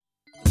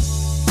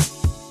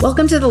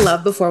Welcome to the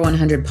Love Before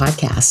 100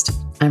 podcast.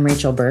 I'm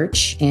Rachel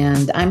Birch,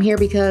 and I'm here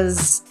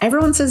because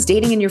everyone says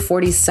dating in your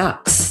 40s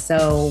sucks.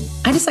 So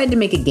I decided to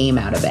make a game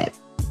out of it.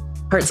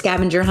 Part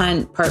scavenger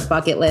hunt, part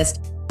bucket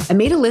list. I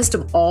made a list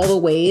of all the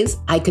ways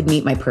I could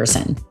meet my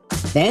person.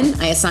 Then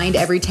I assigned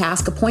every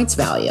task a points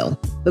value.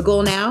 The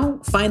goal now,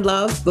 find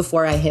love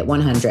before I hit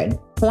 100.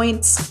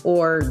 Points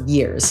or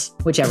years,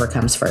 whichever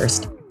comes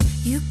first.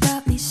 You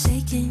got me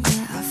shaking,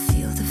 yeah, I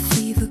feel the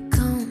fever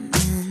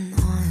coming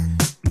on.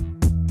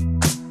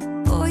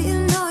 Boy, you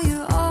know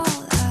you're all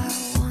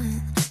I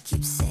want.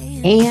 Keep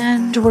saying.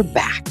 And we're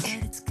back.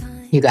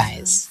 You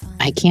guys,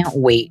 I can't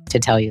wait to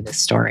tell you this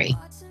story.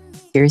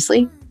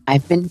 Seriously,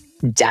 I've been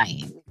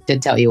dying to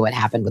tell you what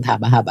happened with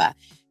Hubba Hubba.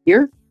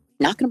 You're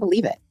not going to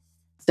believe it.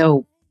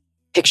 So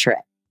picture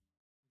it.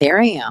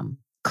 There I am,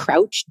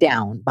 crouched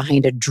down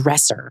behind a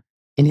dresser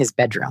in his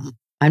bedroom.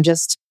 I'm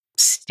just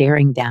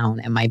staring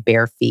down at my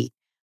bare feet.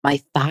 My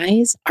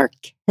thighs are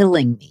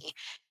killing me.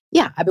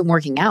 Yeah, I've been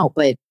working out,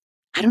 but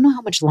I don't know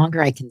how much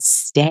longer I can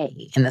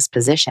stay in this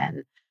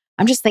position.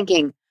 I'm just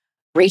thinking,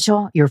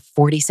 Rachel, you're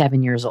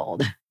 47 years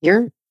old.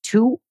 You're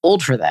too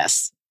old for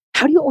this.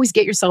 How do you always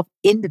get yourself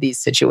into these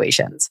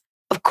situations?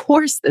 Of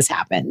course this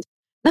happened.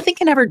 Nothing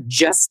can ever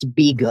just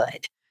be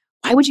good.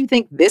 Why would you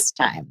think this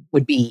time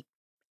would be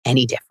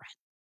any different?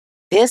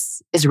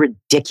 This is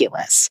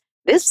ridiculous.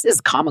 This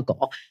is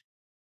comical.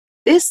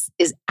 This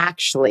is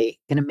actually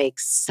going to make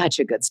such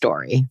a good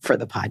story for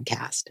the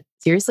podcast.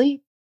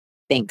 Seriously,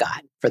 thank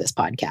God for this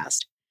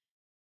podcast.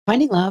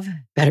 Finding love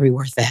better be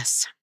worth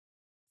this.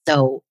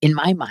 So in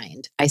my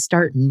mind, I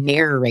start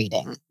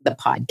narrating the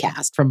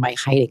podcast from my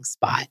hiding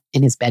spot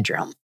in his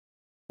bedroom.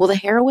 Will the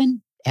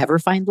heroine ever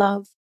find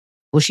love?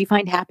 Will she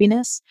find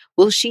happiness?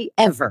 Will she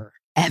ever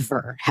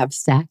have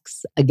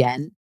sex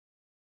again?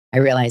 I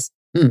realize,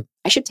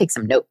 I should take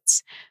some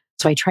notes.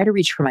 So I try to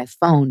reach for my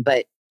phone,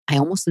 but I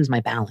almost lose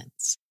my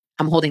balance.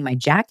 I'm holding my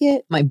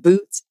jacket, my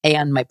boots,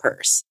 and my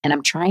purse, and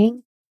I'm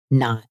trying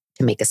not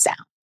to make a sound.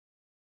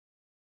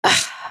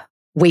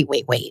 Wait.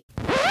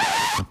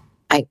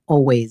 I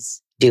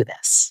always do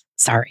this.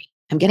 Sorry,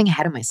 I'm getting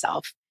ahead of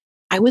myself.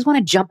 I always want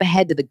to jump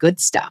ahead to the good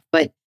stuff,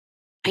 but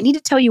I need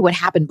to tell you what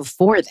happened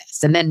before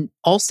this, and then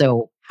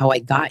also how I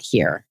got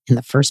here in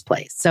the first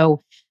place.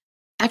 So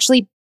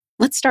actually,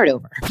 let's start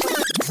over.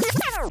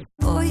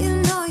 Boy, you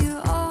know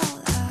you're all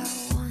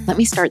I want. Let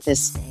me start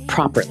this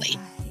properly.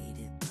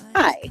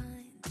 Hi,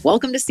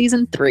 welcome to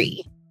season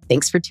 3.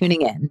 Thanks for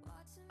tuning in.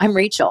 I'm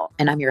Rachel,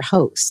 and I'm your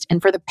host.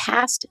 And for the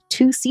past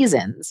 2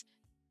 seasons,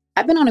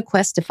 I've been on a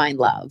quest to find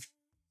love.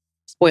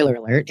 Spoiler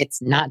alert,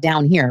 it's not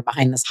down here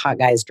behind this hot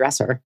guy's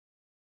dresser.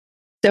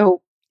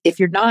 So if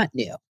you're not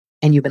new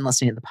and you've been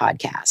listening to the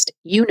podcast,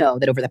 you know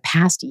that over the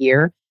past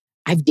year,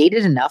 I've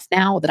dated enough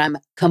now that I'm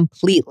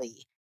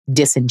completely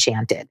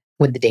disenchanted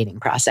with the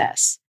dating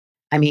process.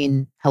 I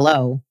mean,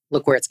 hello,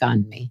 look where it's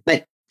gotten me.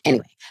 But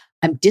anyway,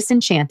 I'm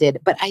disenchanted,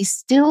 but I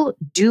still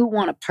do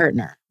want a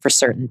partner for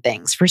certain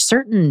things, for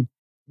certain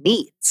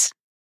needs.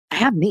 I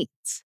have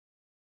needs.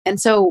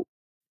 And so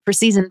for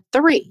season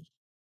 3,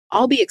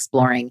 I'll be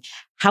exploring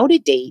how to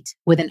date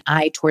with an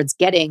eye towards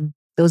getting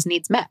those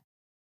needs met.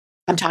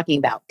 I'm talking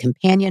about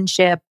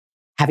companionship,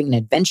 having an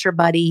adventure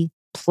buddy,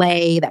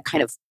 play, that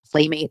kind of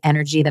playmate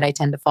energy that I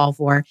tend to fall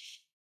for.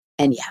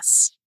 And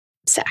yes,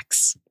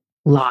 sex.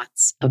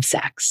 Lots of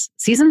sex.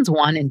 Seasons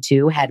 1 and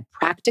 2 had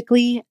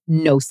practically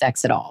no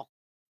sex at all.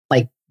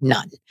 Like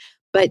none.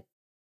 But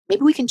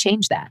maybe we can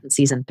change that in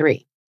season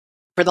 3.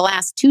 For the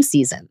last 2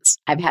 seasons,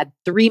 I've had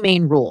 3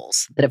 main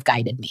rules that have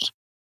guided me.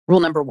 Rule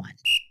number 1,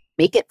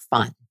 make it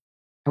fun.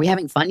 Are we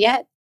having fun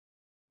yet?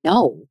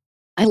 No,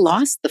 I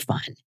lost the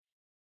fun.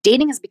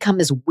 Dating has become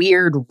this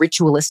weird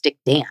ritualistic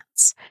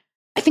dance.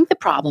 I think the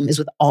problem is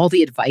with all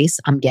the advice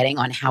I'm getting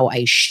on how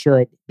I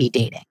should be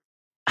dating.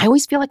 I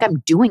always feel like I'm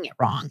doing it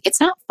wrong. It's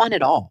not fun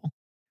at all.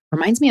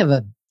 Reminds me of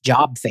a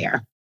job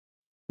fair.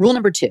 Rule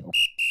number 2,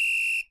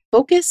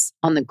 focus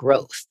on the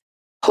growth.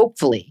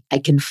 Hopefully, I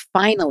can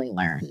finally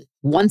learn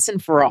once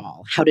and for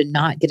all how to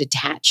not get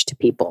attached to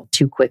people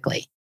too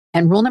quickly.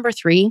 And rule number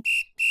 3,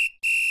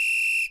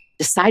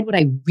 decide what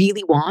I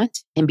really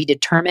want and be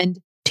determined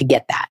to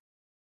get that.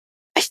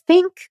 I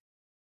think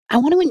I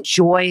want to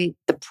enjoy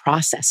the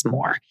process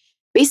more.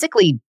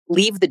 Basically,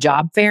 leave the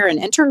job fair and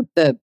enter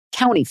the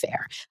county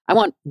fair. I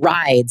want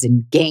rides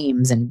and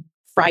games and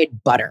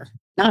fried butter,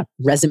 not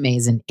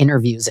resumes and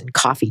interviews and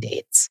coffee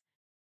dates.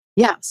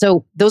 Yeah,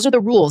 so those are the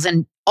rules.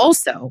 And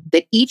also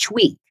that each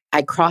week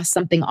I cross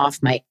something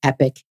off my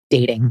epic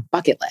dating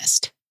bucket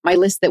list. My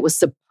list that was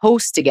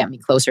supposed to get me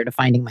closer to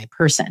finding my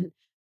person.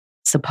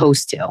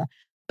 Supposed to.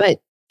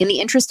 But in the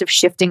interest of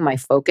shifting my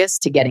focus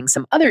to getting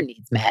some other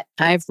needs met,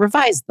 I've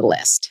revised the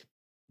list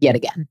yet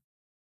again.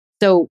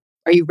 So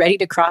are you ready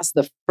to cross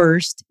the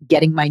first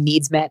getting my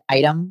needs met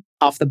item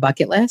off the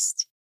bucket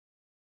list?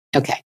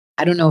 Okay,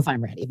 I don't know if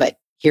I'm ready, but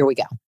here we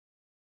go.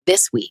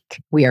 This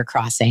week, we are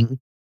crossing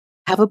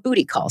have a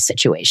booty call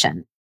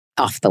situation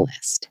off the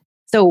list.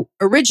 So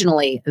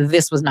originally,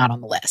 this was not on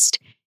the list.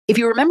 If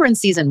you remember in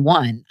season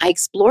 1, I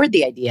explored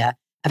the idea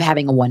of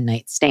having a one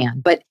night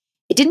stand. But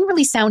it didn't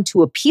really sound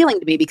too appealing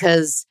to me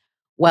because,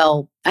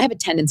 well, I have a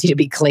tendency to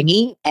be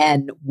clingy,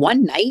 and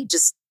one night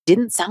just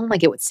didn't sound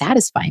like it would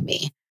satisfy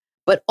me.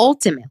 But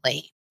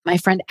ultimately, my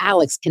friend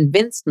Alex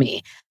convinced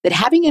me that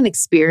having an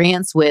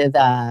experience with,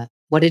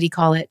 what did he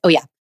call it? Oh,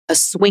 yeah, a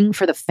swing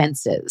for the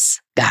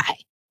fences guy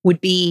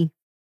would be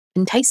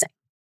enticing.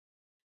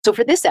 So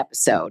for this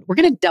episode, we're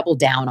going to double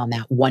down on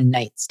that one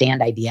night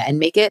stand idea and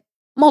make it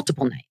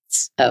multiple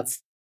nights of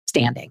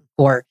standing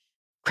or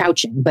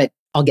crouching, but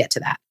I'll get to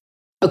that.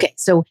 Okay,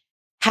 so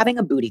having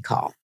a booty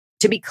call.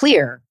 To be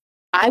clear,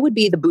 I would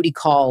be the booty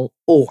call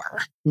or,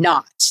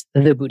 not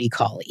the booty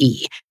call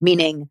E,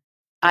 meaning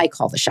I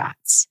call the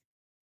shots.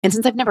 And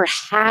since I've never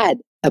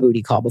had a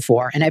booty call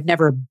before and I've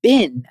never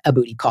been a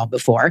booty call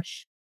before,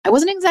 I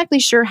wasn't exactly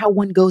sure how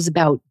one goes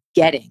about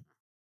getting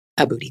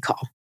a booty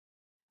call.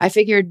 I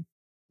figured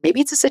maybe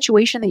it's a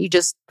situation that you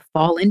just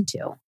fall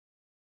into.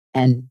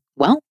 And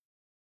well,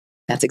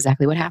 that's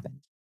exactly what happened.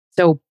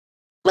 So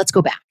let's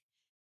go back.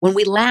 When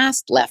we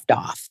last left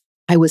off,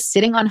 I was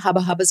sitting on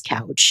Hubba Hubba's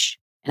couch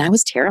and I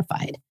was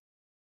terrified.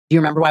 Do you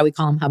remember why we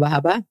call him Hubba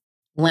Hubba?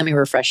 Let me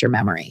refresh your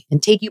memory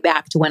and take you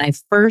back to when I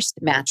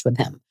first matched with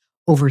him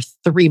over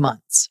 3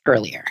 months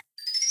earlier.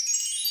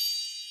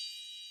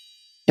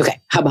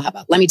 Okay, Hubba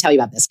Hubba. Let me tell you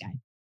about this guy.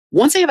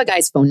 Once I have a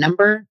guy's phone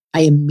number,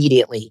 I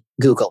immediately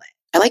Google it.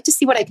 I like to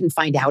see what I can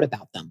find out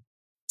about them.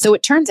 So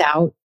it turns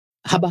out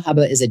Hubba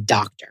Hubba is a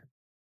doctor,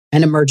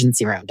 an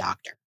emergency room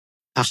doctor,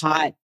 a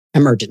hot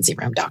emergency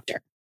room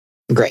doctor.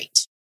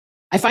 Great.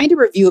 I find a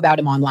review about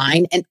him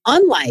online, and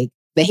unlike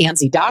the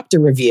Handsy doctor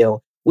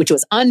review, which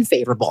was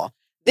unfavorable,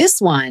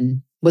 this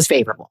one was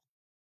favorable,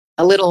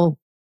 a little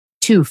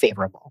too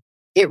favorable.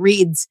 It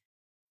reads,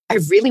 I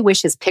really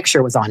wish his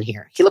picture was on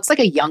here. He looks like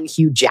a young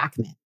Hugh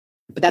Jackman,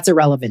 but that's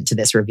irrelevant to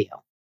this review.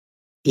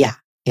 Yeah,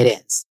 it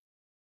is.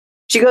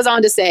 She goes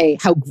on to say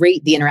how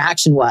great the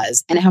interaction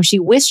was and how she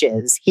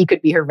wishes he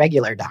could be her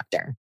regular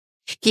doctor.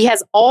 He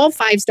has all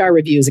 5-star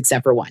reviews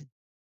except for one.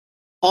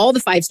 All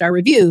the 5-star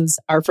reviews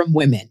are from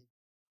women.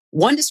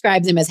 One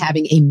describes him as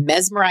having a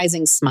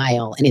mesmerizing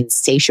smile and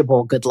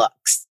insatiable good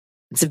looks.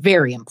 It's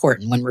very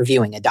important when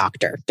reviewing a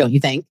doctor, don't you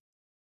think?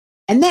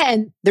 And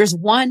then there's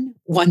one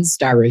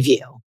 1-star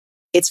review.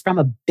 It's from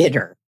a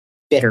bitter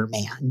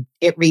man.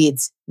 It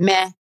reads,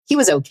 meh, he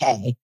was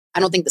okay. I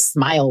don't think the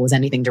smile was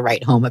anything to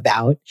write home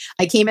about.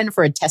 I came in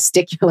for a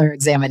testicular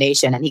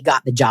examination and he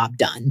got the job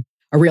done.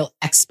 A real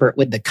expert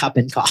with the cup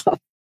and cough.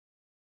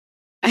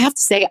 I have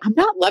to say, I'm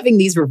not loving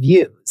these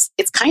reviews.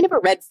 It's kind of a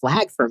red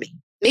flag for me.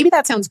 Maybe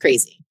that sounds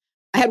crazy.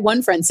 I had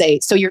one friend say,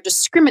 so you're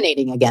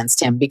discriminating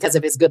against him because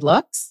of his good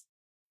looks?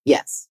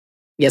 Yes.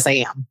 Yes, I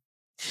am.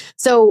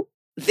 So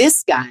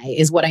this guy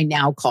is what I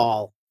now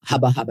call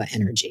Hubba Hubba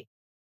energy.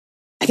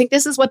 I think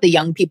this is what the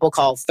young people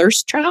call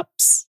thirst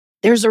traps.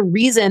 There's a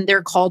reason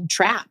they're called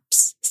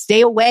traps. Stay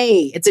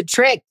away. It's a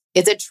trick.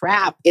 It's a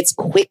trap. It's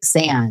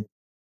quicksand.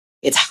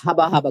 It's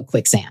Hubba Hubba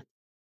quicksand.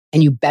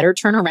 And you better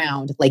turn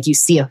around like you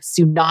see a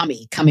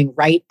tsunami coming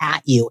right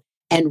at you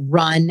and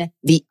run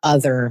the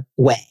other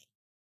way.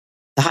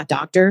 The hot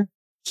doctor,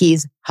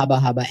 he's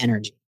Hubba Hubba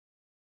energy.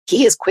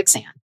 He is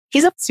quicksand.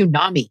 He's a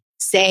tsunami.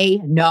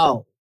 Say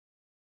no.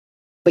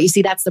 But you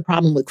see, that's the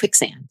problem with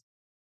quicksand.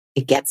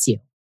 It gets you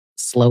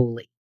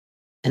slowly.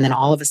 And then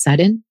all of a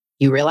sudden,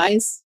 you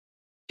realize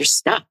you're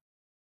stuck.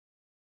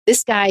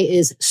 This guy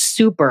is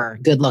super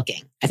good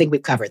looking. I think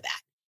we've covered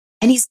that.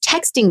 And he's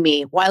texting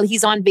me while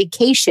he's on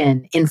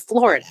vacation in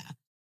Florida.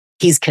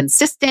 He's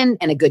consistent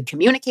and a good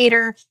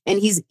communicator, and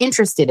he's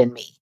interested in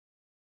me.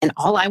 And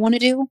all I want to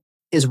do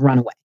is run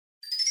away.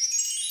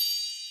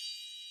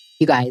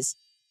 You guys,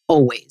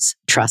 always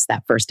trust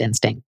that first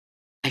instinct.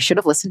 I should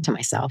have listened to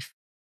myself.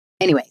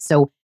 Anyway,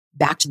 so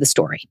back to the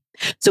story.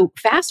 So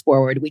fast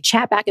forward, we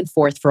chat back and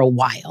forth for a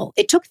while.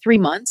 It took 3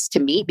 months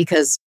to meet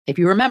because if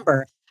you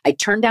remember, I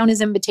turned down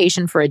his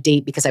invitation for a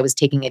date because I was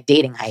taking a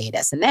dating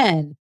hiatus. And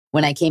then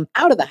when I came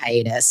out of the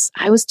hiatus,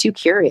 I was too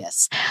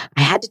curious.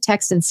 I had to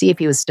text and see if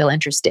he was still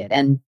interested.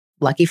 And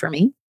lucky for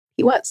me,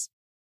 he was.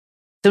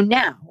 So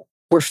now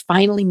we're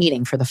finally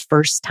meeting for the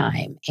first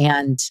time.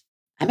 And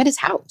I'm at his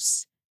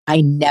house.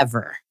 I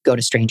never go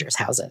to strangers'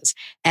 houses.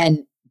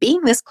 And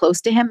being this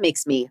close to him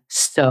makes me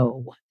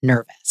so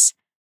nervous.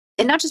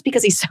 And not just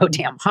because he's so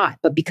damn hot,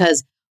 but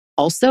because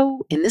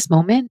also in this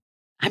moment,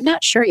 I'm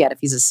not sure yet if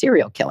he's a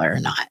serial killer or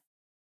not.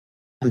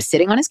 I'm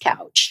sitting on his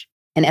couch,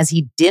 and as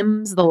he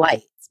dims the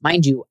lights,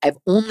 mind you, I've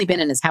only been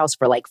in his house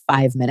for like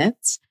 5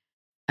 minutes.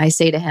 I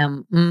say to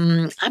him,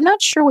 I'm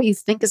not sure what you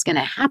think is going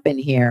to happen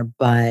here,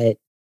 but,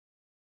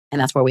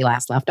 and that's where we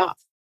last left off.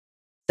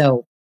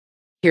 So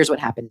here's what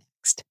happened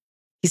next.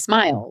 He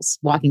smiles,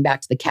 walking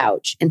back to the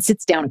couch, and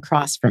sits down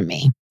across from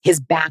me. His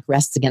back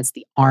rests against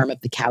the arm of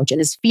the couch, and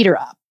his feet are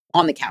up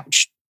on the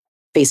couch,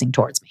 facing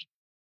towards me.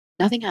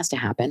 Nothing has to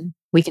happen.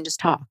 We can just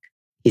talk,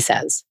 he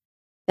says.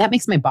 That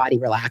makes my body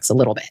relax a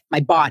little bit. My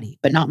body,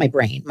 but not my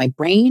brain. My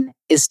brain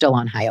is still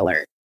on high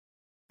alert.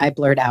 I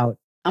blurt out,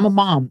 I'm a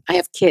mom. I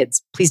have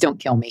kids. Please don't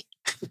kill me.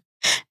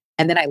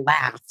 And then I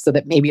laugh so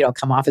that maybe it'll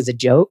come off as a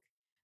joke.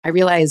 I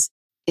realize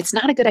It's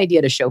not a good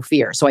idea to show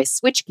fear. So I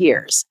switch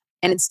gears.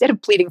 And instead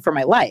of pleading for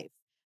my life,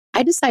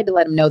 I decide to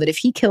let him know that if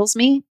he kills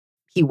me,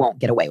 he won't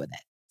get away with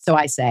it. So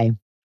I say,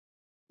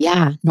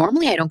 yeah,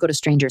 normally I don't go to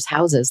strangers'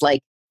 houses,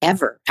 like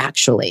ever,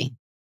 actually.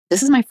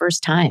 This is my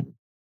first time.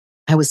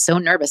 I was so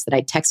nervous that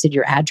I texted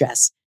your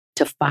address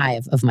to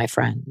 5 of my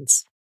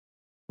friends.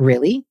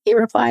 Really? He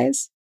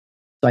replies.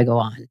 So I go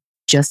on,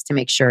 just to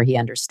make sure he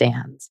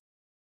understands.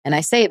 And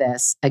I say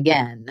this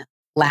again,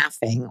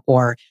 laughing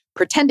or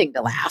pretending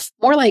to laugh,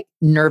 more like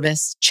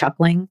nervous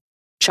chuckling.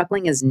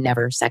 Chuckling is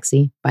never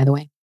sexy, by the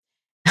way.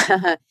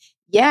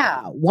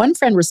 Yeah, one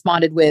friend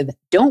responded with,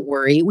 don't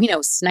worry, we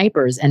know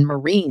snipers and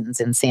Marines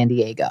in San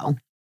Diego.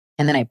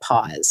 And then I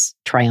pause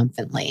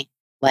triumphantly,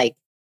 like,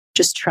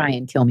 just try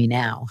and kill me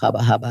now,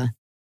 hubba hubba.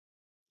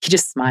 He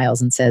just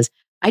smiles and says,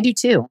 I do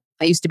too.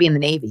 I used to be in the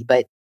Navy,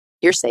 but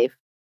you're safe.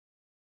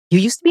 You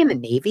used to be in the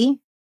Navy?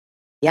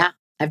 Yeah,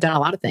 I've done a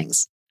lot of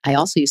things. I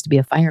also used to be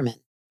a fireman.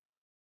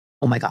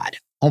 Oh my God.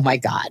 Oh my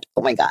God.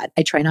 Oh my God.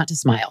 I try not to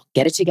smile.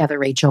 Get it together,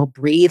 Rachel.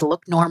 Breathe,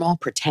 look normal,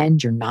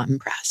 pretend you're not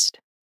impressed.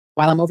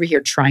 While I'm over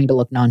here trying to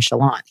look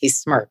nonchalant, he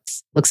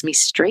smirks, looks me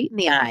straight in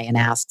the eye and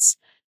asks,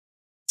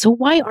 so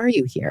why are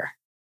you here?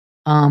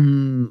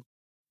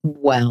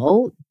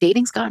 Well,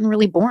 dating's gotten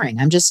really boring.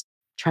 I'm just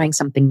trying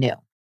something new,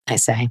 I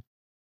say.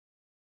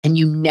 And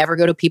you never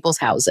go to people's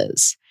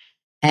houses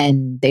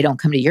and they don't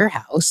come to your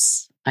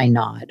house. I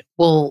nod.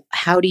 Well,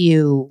 how do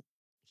you?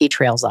 He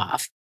trails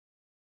off.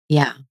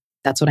 Yeah,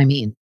 that's what I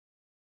mean.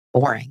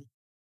 Boring.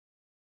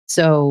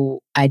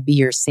 So I'd be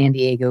your San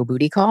Diego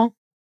booty call?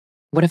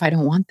 What if I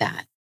don't want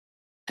that?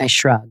 I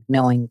shrug,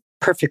 knowing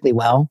perfectly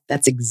well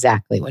that's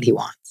exactly what he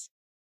wants.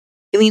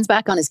 He leans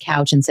back on his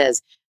couch and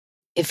says,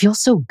 it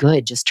feels so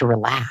good just to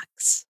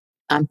relax.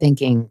 I'm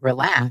thinking,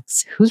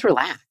 relax? Who's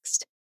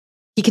relaxed?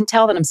 He can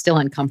tell that I'm still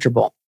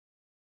uncomfortable.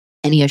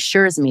 And he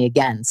assures me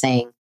again,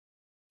 saying,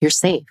 you're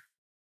safe.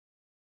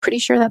 Pretty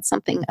sure that's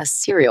something a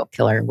serial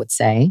killer would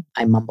say,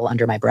 I mumble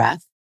under my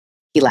breath.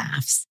 He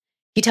laughs.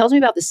 He tells me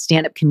about this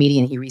stand-up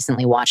comedian he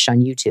recently watched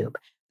on YouTube.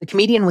 The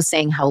comedian was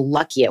saying how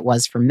lucky it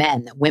was for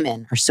men that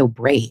women are so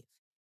brave.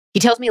 He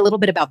tells me a little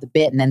bit about the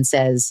bit and then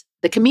says,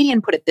 the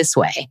comedian put it this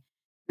way,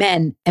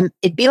 men,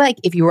 it'd be like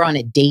if you were on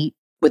a date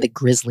with a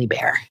grizzly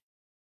bear.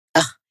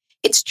 Ugh,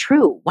 it's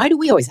true. Why do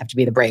we always have to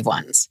be the brave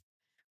ones?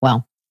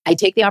 Well, I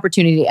take the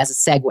opportunity as a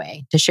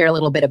segue to share a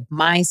little bit of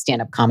my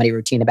stand-up comedy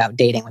routine about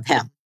dating with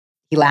him.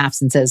 He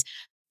laughs and says,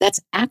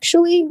 that's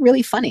actually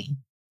really funny.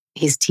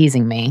 He's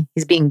teasing me.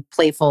 He's being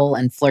playful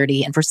and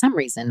flirty. And for some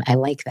reason, I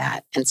like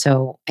that. And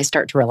so I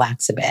start to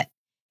relax a bit.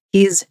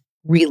 He's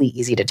really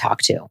easy to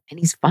talk to and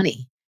he's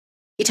funny.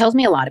 He tells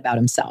me a lot about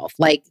himself,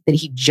 like that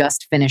he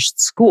just finished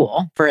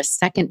school for a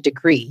second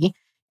degree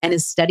and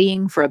is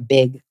studying for a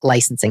big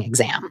licensing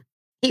exam.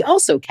 He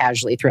also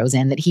casually throws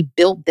in that he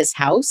built this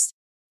house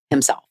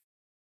himself.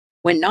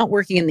 When not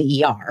working in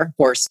the ER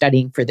or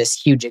studying for this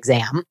huge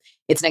exam,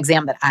 it's an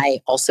exam that I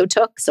also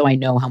took, so I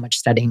know how much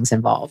studying is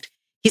involved.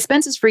 He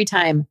spends his free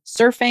time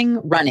surfing,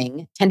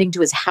 running, tending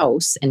to his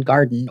house and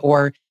garden,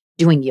 or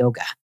doing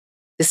yoga.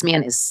 This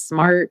man is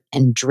smart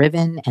and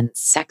driven and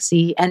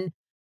sexy and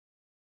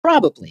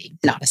probably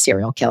not a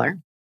serial killer.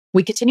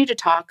 We continue to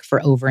talk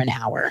for over an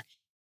hour.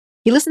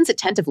 He listens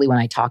attentively when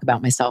I talk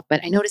about myself,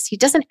 but I notice he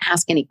doesn't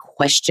ask any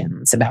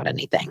questions about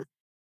anything.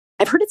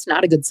 I've heard it's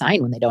not a good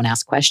sign when they don't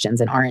ask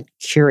questions and aren't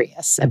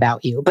curious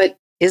about you, but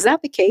is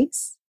that the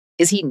case?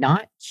 Is he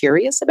not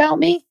curious about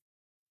me?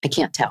 I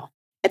can't tell.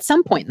 At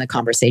some point in the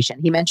conversation,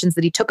 he mentions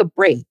that he took a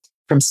break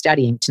from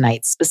studying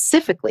tonight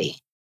specifically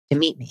to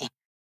meet me. I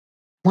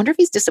wonder if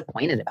he's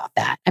disappointed about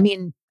that. I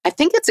mean, I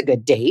think it's a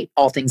good date,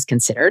 all things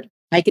considered.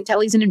 I can tell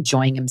he's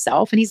enjoying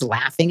himself and he's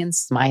laughing and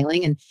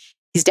smiling and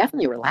he's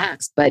definitely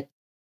relaxed, but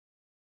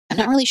I'm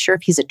not really sure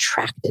if he's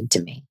attracted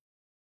to me.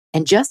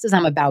 And just as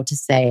I'm about to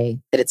say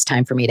that it's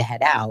time for me to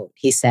head out,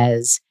 he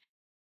says,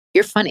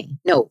 you're funny.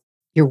 No,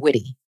 you're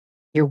witty.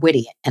 You're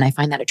witty, and I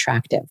find that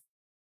attractive.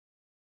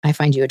 I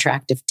find you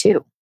attractive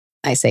too,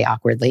 I say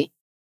awkwardly.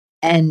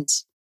 And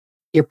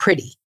you're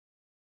pretty.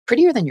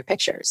 Prettier than your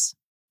pictures.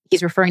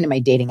 He's referring to my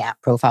dating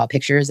app profile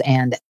pictures,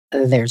 and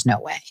there's no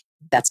way.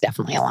 That's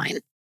definitely a line.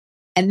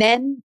 And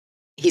then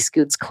he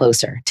scoots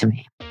closer to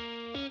me.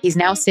 He's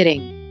now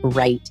sitting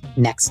right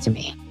next to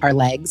me. Our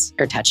legs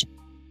are touching.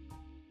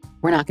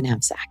 We're not going to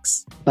have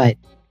sex, but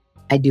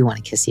I do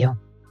want to kiss you,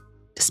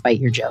 despite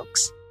your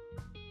jokes.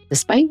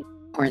 Despite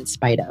or in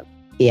spite of,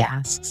 he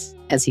asks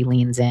as he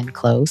leans in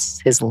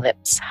close, his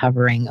lips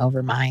hovering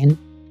over mine.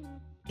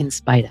 In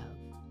spite of,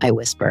 I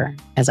whisper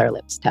as our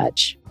lips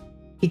touch.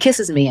 He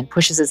kisses me and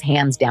pushes his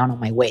hands down on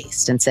my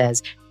waist and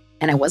says,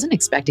 and I wasn't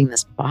expecting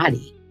this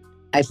body.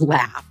 I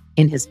laugh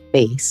in his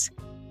face.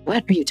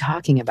 What are you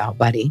talking about,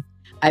 buddy?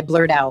 I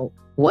blurt out,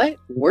 what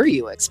were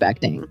you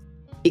expecting?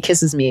 He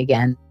kisses me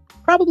again,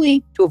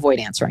 probably to avoid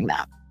answering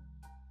that.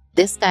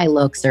 This guy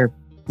looks, or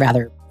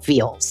rather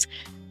feels,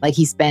 like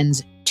he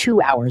spends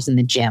 2 hours in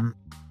the gym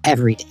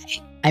every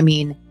day. I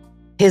mean,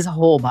 his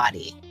whole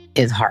body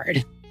is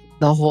hard.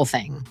 The whole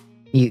thing.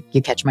 You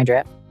catch my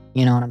drift?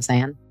 You know what I'm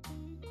saying?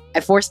 I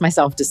force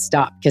myself to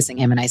stop kissing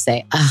him and I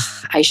say,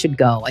 ugh, I should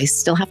go. I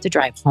still have to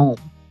drive home.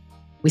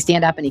 We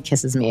stand up and he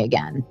kisses me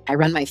again. I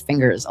run my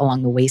fingers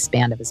along the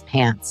waistband of his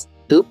pants.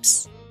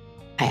 Oops.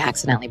 I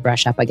accidentally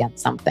brush up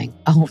against something.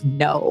 Oh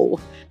no.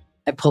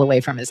 I pull away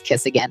from his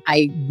kiss again.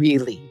 I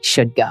really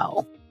should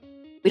go.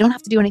 We don't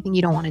have to do anything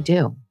you don't want to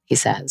do, he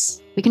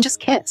says. We can just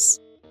kiss.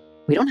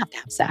 We don't have to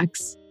have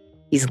sex.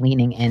 He's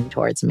leaning in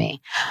towards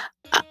me.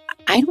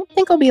 I don't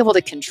think I'll be able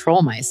to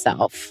control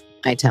myself,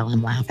 I tell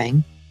him,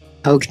 laughing.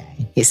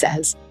 Okay, he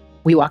says.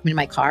 Will you walk me to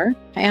my car?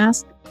 I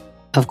ask.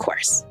 Of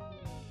course.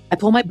 I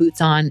pull my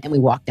boots on and we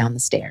walk down the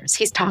stairs.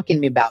 He's talking to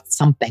me about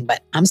something,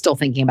 but I'm still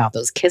thinking about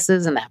those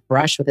kisses and that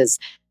brush with his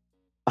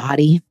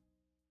body.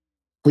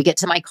 We get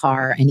to my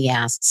car and he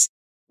asks,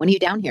 when are you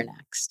down here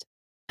next?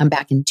 I'm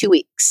back in 2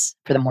 weeks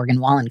for the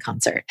Wallen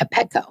concert at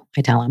Petco,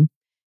 I tell him.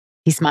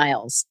 He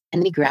smiles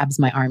and then he grabs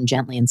my arm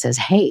gently and says,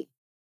 hey,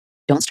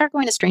 don't start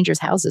going to strangers'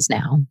 houses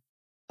now.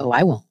 Oh,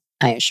 I won't,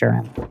 I assure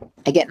him.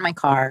 I get in my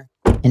car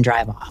and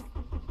drive off.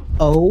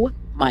 Oh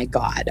my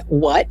God,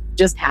 what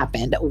just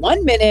happened?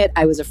 1 minute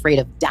I was afraid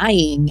of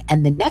dying,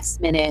 and the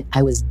next minute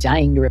I was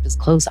dying to rip his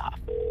clothes off.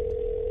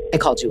 I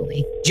call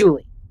Julie.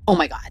 Julie, oh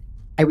my God.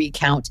 I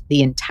recount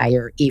the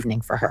entire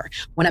evening for her.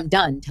 When I'm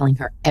done telling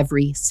her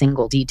every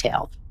single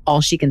detail, all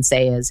she can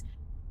say is,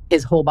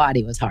 his whole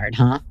body was hard,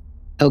 huh?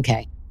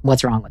 Okay,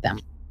 what's wrong with him?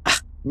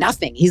 Ugh,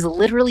 nothing. He's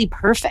literally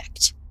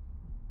perfect.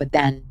 But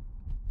then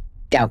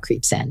doubt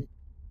creeps in.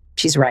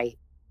 She's right.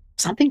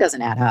 Something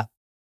doesn't add up.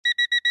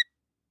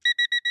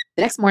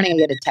 The next morning, I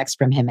get a text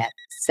from him at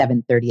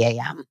 7:30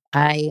 a.m.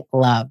 I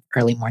love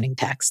early morning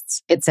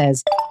texts. It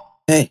says,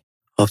 hey,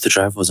 hope the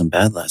drive wasn't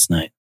bad last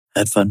night.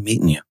 Had fun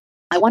meeting you.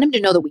 I want him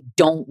to know that we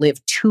don't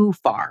live too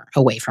far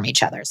away from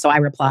each other. So I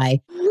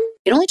reply,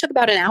 it only took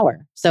about an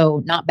hour,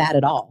 so not bad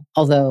at all.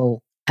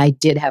 Although I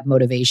did have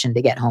motivation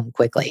to get home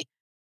quickly.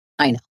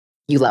 I know,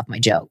 you love my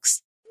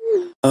jokes.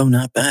 Oh,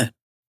 not bad.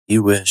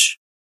 You wish.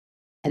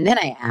 And then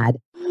I add,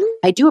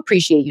 I do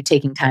appreciate you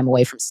taking time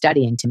away from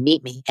studying to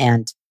meet me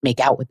and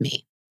make out with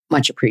me.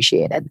 Much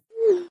appreciated.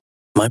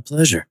 My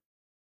pleasure.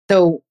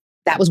 So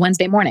that was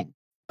Wednesday morning.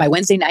 By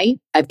Wednesday night,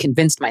 I've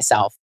convinced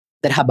myself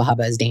that Hubba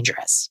Hubba is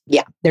dangerous.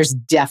 Yeah, there's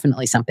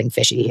definitely something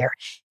fishy here.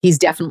 He's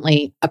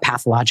definitely a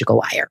pathological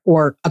liar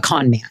or a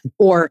con man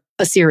or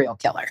a serial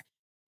killer.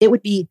 It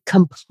would be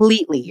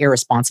completely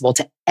irresponsible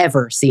to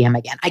ever see him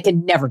again. I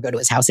can never go to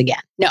his house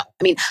again. No,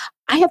 I mean,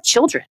 I have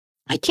children.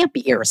 I can't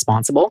be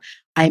irresponsible.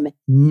 I'm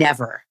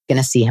never going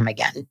to see him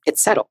again.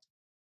 It's settled.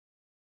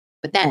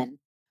 But then,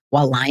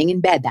 while lying in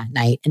bed that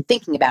night and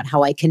thinking about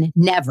how I can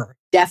never,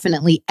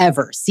 definitely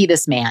ever see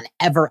this man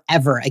ever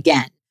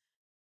again,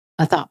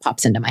 a thought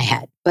pops into my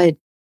head. But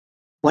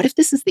what if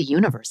this is the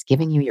universe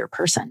giving you your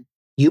person?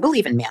 You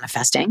believe in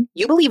manifesting.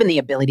 You believe in the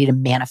ability to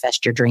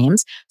manifest your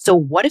dreams. So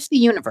what if the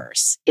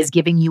universe is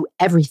giving you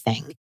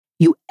everything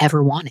you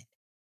ever wanted?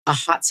 A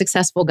hot,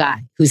 successful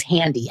guy who's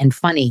handy and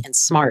funny and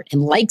smart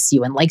and likes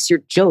you and likes your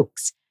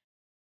jokes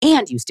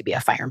and used to be a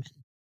fireman.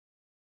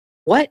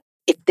 What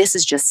if this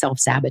is just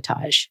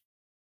self-sabotage?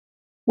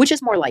 Which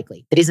is more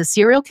likely, that he's a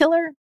serial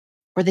killer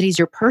or that he's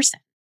your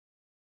person?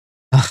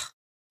 Ugh.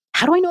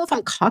 How do I know if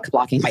I'm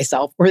cock-blocking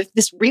myself or if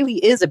this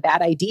really is a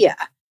bad idea?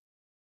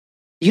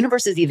 The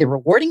universe is either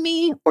rewarding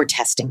me or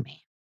testing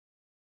me.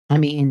 I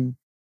mean,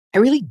 I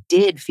really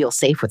did feel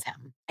safe with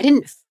him. I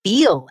didn't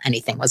feel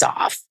anything was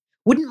off.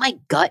 Wouldn't my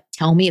gut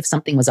tell me if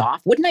something was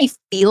off? Wouldn't I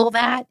feel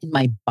that in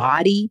my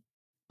body?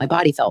 My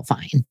body felt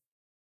fine.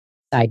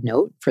 Side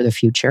note for the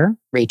future,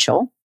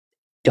 Rachel,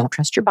 don't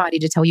trust your body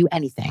to tell you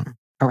anything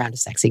around a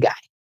sexy guy.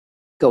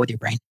 Go with your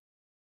brain.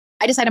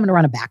 I decide I'm going to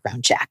run a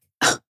background check.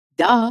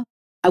 Duh.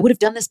 I would have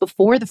done this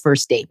before the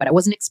first date, but I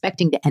wasn't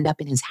expecting to end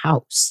up in his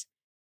house.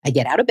 I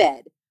get out of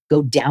bed,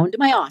 go down to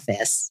my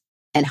office,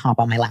 and hop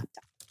on my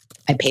laptop.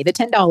 I pay the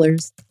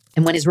 $10,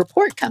 and when his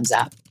report comes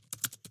up,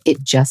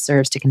 it just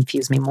serves to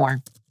confuse me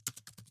more.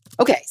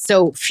 Okay,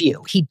 so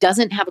phew, he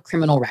doesn't have a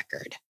criminal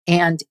record,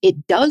 and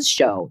it does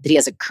show that he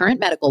has a current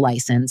medical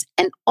license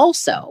and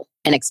also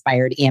an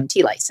expired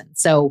EMT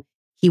license. So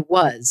he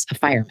was a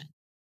fireman.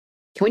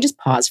 Can we just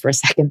pause for a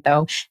second,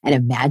 though, and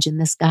imagine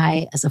this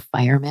guy as a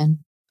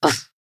fireman? Ugh.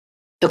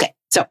 Okay,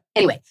 so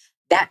anyway,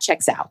 that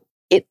checks out.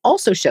 It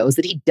also shows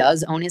that he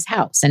does own his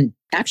house and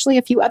actually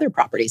a few other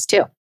properties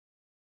too.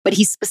 But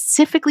he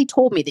specifically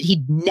told me that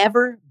he'd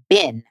never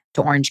been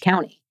to Orange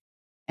County.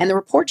 And the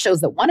report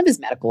shows that one of his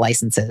medical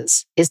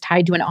licenses is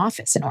tied to an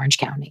office in Orange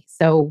County.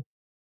 So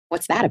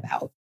what's that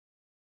about?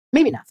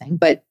 Maybe nothing,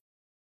 but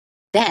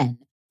then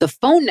the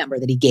phone number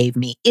that he gave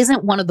me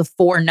isn't one of the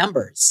 4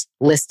 numbers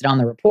listed on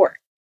the report.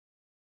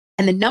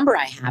 And the number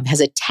I have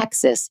has a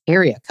Texas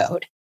area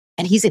code.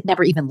 And he's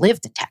never even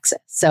lived in Texas.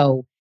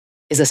 So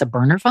is this a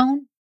burner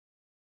phone?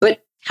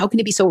 But how can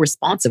he be so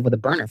responsive with a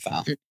burner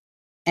phone?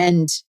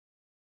 And it's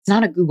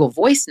not a Google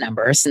Voice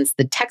number since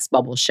the text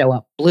bubbles show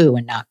up blue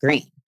and not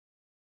green.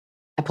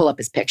 I pull up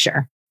his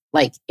picture,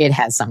 like it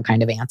has some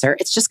kind of answer.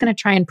 It's just going to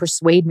try and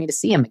persuade me to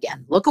see him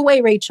again. Look away,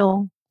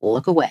 Rachel.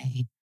 Look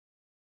away.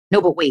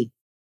 No, but wait,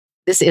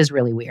 this is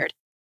really weird.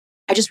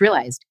 I just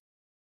realized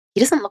he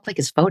doesn't look like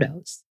his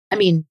photos. I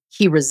mean,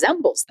 he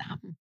resembles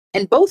them.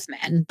 And both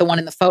men, the one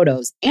in the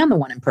photos and the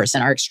one in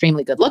person, are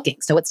extremely good looking.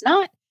 So it's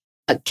not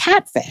a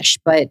catfish,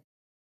 but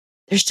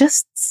there's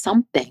just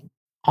something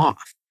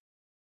off.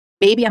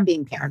 Maybe I'm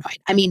being paranoid.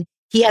 I mean,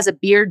 he has a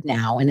beard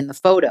now, and in the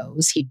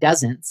photos, he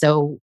doesn't.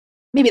 So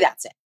maybe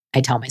that's it,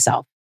 I tell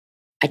myself.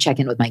 I check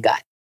in with my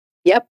gut.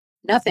 Yep,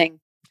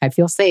 nothing. I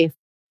feel safe.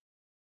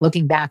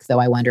 Looking back, though,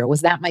 I wonder,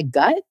 was that my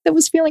gut that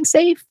was feeling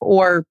safe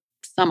or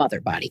some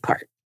other body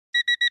part?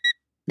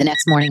 The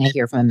next morning, I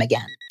hear from him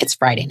again. It's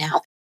Friday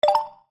now.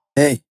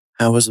 Hey,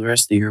 how was the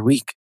rest of your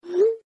week?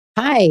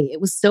 Hi,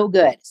 it was so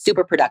good.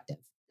 Super productive.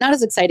 Not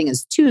as exciting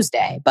as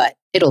Tuesday, but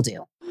it'll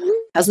do.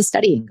 How's the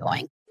studying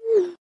going?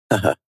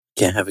 Haha,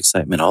 can't have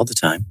excitement all the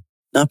time.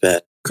 Not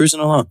bad. Cruising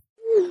along.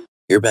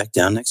 You're back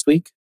down next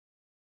week?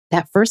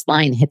 That first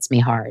line hits me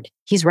hard.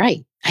 He's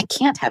right. I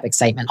can't have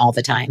excitement all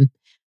the time.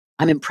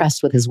 I'm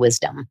impressed with his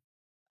wisdom.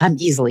 I'm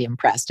easily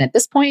impressed. And at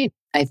this point,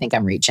 I think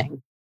I'm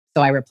reaching.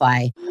 So I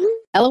reply,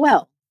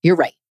 LOL, you're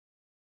right.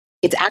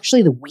 It's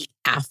actually the week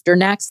after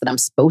next that I'm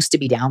supposed to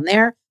be down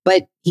there,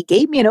 but he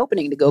gave me an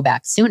opening to go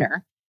back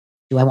sooner.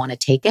 Do I want to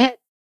take it?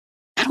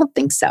 I don't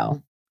think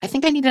so. I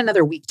think I need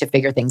another week to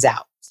figure things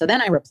out. So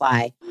then I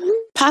reply,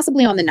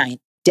 possibly on the 9th,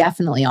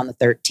 definitely on the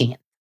 13th.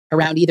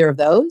 Around either of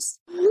those?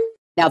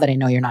 Now that I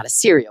know you're not a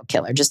serial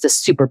killer, just a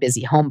super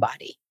busy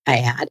homebody, I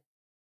add.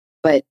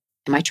 But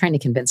am I trying to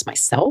convince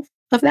myself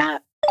of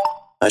that?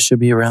 I should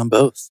be around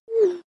both.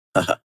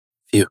 Haha,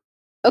 phew.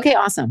 Okay,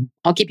 awesome.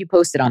 I'll keep you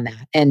posted on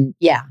that. And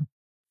yeah,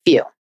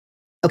 phew.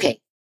 Okay,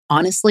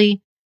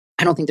 honestly,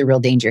 I don't think the real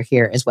danger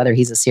here is whether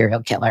he's a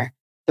serial killer.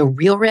 The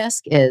real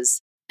risk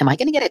is, am I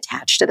going to get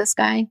attached to this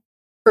guy?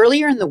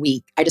 Earlier in the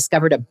week, I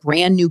discovered a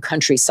brand new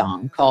country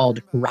song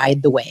called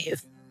Ride the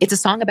Wave. It's a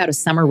song about a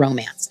summer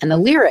romance, and the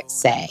lyrics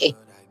say,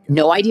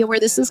 no idea where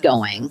this is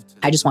going.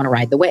 I just want to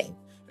ride the wave.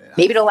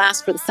 Maybe it'll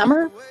last for the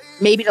summer,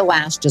 maybe it'll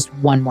last just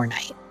one more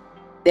night.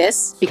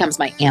 This becomes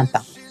my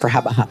anthem for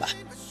Hubba Hubba.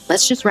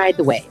 Let's just ride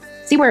the wave,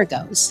 see where it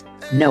goes.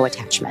 No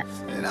attachment.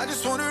 And I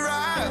just wanna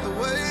ride the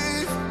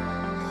wave.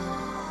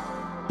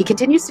 He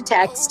continues to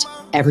text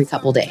every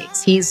couple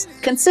days. He's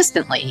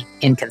consistently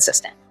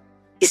inconsistent.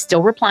 He's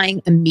still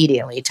replying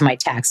immediately to my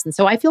text, and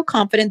so I feel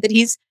confident that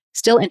he's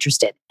still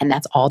interested, and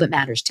that's all that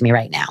matters to me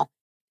right now.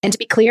 And to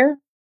be clear,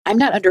 I'm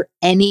not under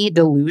any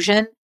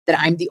delusion that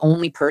I'm the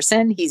only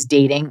person he's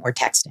dating or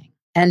texting.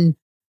 And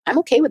I'm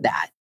okay with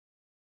that.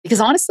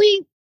 Because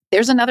honestly,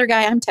 there's another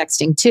guy I'm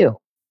texting too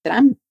that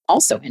I'm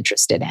also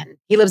interested in.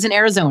 He lives in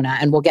Arizona,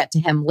 and we'll get to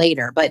him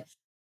later. But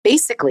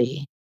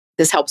basically,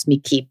 this helps me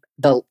keep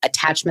the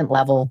attachment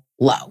level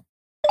low.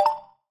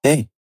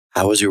 Hey,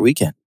 how was your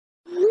weekend?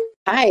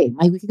 Hi,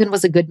 my weekend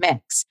was a good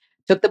mix.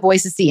 Took the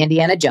boys to see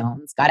Indiana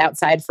Jones, got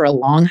outside for a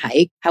long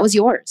hike. How was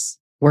yours?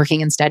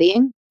 Working and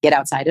studying? Get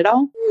outside at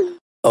all?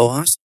 Oh,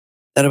 awesome.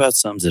 That about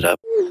sums it up.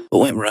 But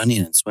went running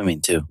and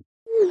swimming too.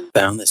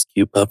 Found this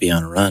cute puppy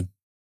on a run.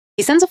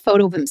 He sends a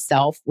photo of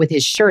himself with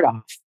his shirt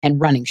off and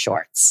running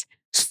shorts,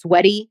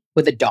 sweaty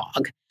with a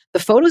dog. The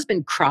photo's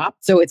been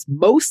cropped, so it's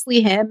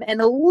mostly him and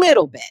a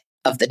little bit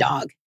of the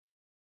dog.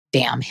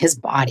 Damn, his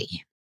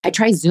body. I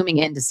try zooming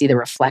in to see the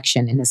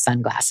reflection in his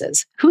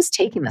sunglasses. Who's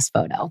taking this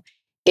photo?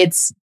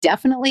 It's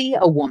definitely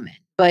a woman,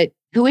 but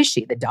who is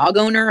she? The dog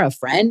owner, a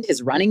friend,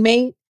 his running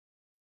mate?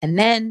 And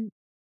then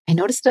I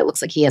noticed it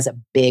looks like he has a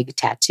big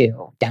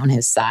tattoo down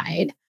his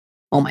side.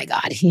 Oh my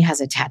God, he has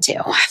a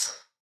tattoo.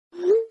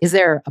 Is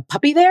there a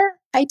puppy there?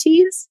 I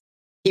tease.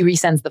 He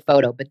resends the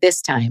photo, but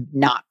this time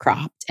not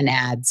cropped, and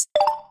adds,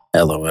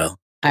 LOL.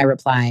 I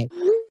reply,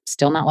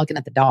 still not looking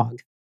at the dog.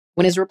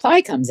 When his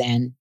reply comes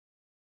in,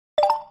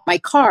 my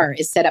car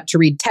is set up to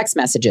read text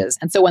messages.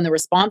 And so when the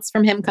response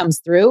from him comes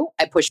through,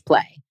 I push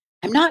play.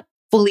 I'm not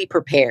fully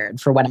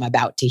prepared for what I'm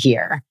about to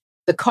hear.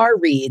 The car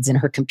reads in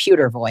her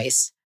computer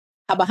voice,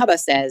 Hubba Hubba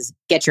says,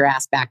 get your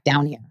ass back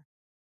down here.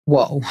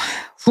 Whoa.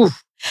 Whew.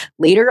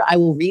 Later, I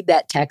will read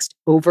that text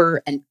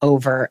over and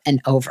over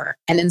and over,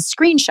 and then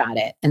screenshot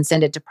it and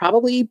send it to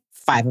probably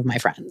 5 of my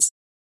friends.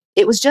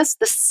 It was just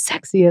the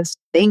sexiest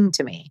thing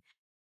to me.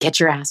 Get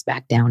your ass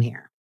back down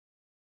here.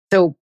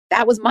 So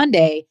that was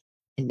Monday,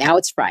 and now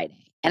it's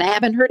Friday, and I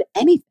haven't heard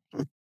anything.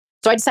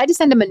 So I decided to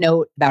send him a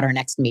note about our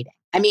next meeting.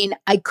 I mean,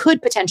 I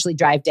could potentially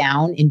drive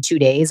down in 2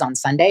 days on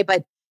Sunday,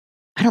 but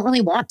I don't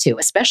really want to,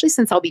 especially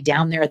since I'll be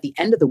down there at the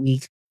end of the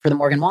week for the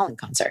Morgan Wallen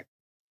concert.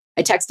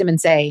 I text him and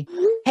say,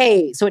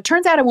 hey, so it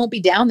turns out I won't be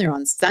down there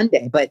on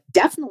Sunday, but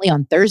definitely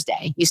on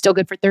Thursday. You still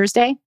good for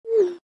Thursday?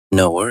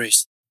 No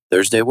worries.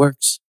 Thursday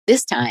works.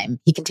 This time,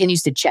 he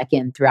continues to check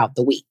in throughout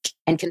the week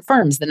and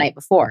confirms the night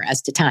before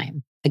as to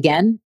time.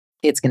 Again,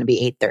 it's going to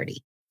be 8:30.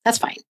 That's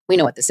fine. We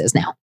know what this is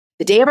now.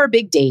 The day of our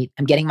big date,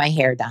 I'm getting my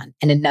hair done,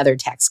 and another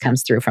text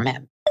comes through from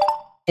him.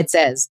 It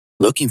says,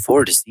 Looking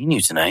forward to seeing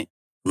you tonight.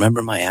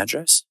 Remember my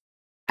address?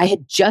 I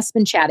had just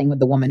been chatting with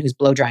the woman who's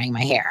blow drying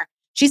my hair.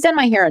 She's done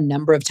my hair a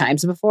number of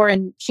times before,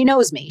 and she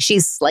knows me.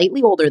 She's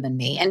slightly older than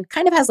me and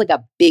kind of has like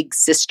a big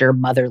sister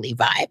motherly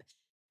vibe.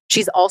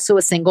 She's also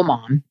a single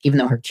mom, even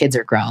though her kids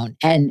are grown,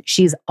 and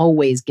she's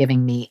always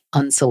giving me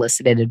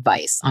unsolicited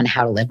advice on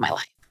how to live my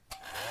life.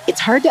 It's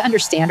hard to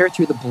understand her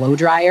through the blow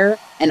dryer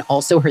and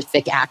also her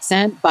thick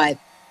accent, but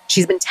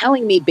she's been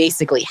telling me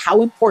basically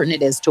how important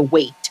it is to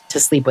wait to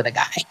sleep with a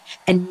guy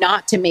and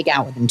not to make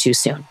out with him too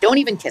soon. Don't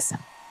even kiss him.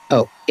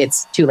 Oh,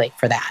 it's too late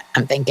for that,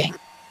 I'm thinking.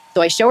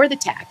 So I show her the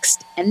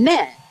text, and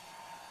then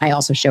I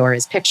also show her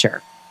his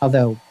picture.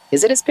 Although,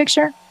 is it his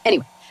picture?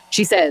 Anyway,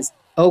 she says,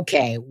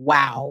 okay,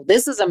 wow,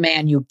 this is a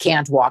man you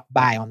can't walk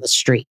by on the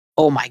street.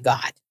 Oh my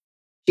God.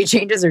 She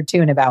changes her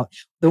tune about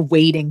the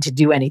waiting to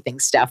do anything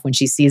stuff when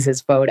she sees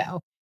his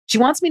photo. She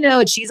wants me to know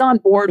that she's on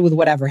board with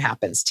whatever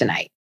happens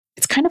tonight.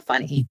 It's kind of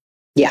funny.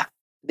 Yeah,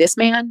 this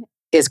man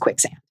is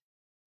quicksand.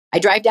 I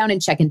drive down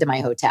and check into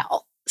my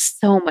hotel.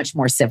 So much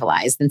more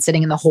civilized than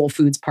sitting in the Whole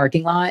Foods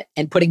parking lot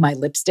and putting my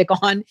lipstick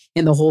on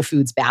in the Whole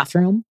Foods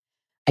bathroom.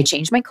 I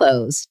change my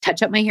clothes,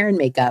 touch up my hair and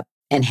makeup,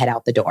 and head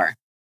out the door.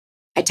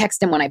 I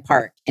text him when I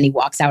park, and he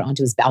walks out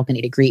onto his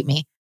balcony to greet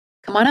me.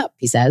 Come on up,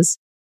 he says.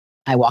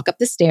 I walk up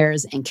the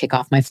stairs and kick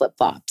off my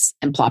flip-flops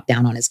and plop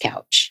down on his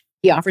couch.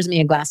 He offers me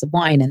a glass of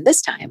wine, and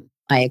this time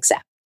I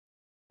accept.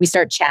 We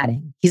start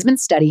chatting. He's been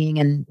studying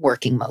and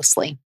working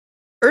mostly.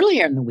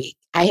 Earlier in the week,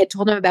 I had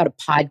told him about a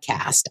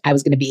podcast I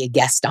was going to be a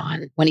guest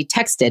on when he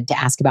texted to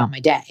ask about my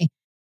day.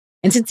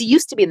 And since he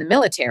used to be in the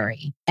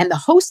military and the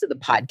host of the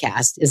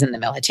podcast is in the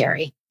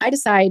military, I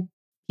decide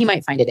he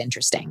might find it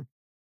interesting.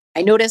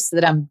 I notice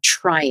that I'm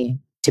trying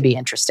to be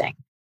interesting.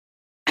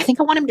 I think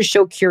I want him to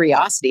show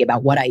curiosity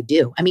about what I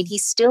do. I mean, he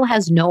still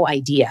has no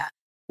idea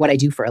what I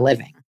do for a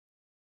living.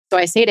 So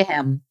I say to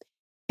him,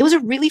 it was a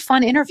really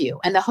fun interview,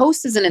 and the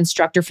host is an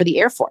instructor for the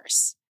Air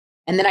Force.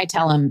 And then I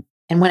tell him,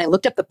 and when I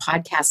looked up the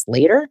podcast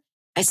later,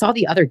 I saw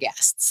the other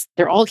guests.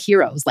 They're all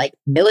heroes, like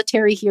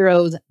military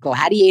heroes,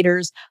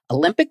 gladiators,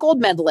 Olympic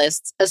gold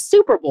medalists, a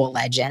Super Bowl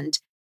legend,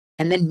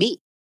 and then me.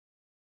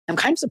 I'm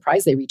kind of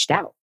surprised they reached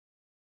out.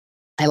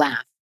 I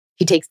laugh.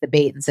 He takes the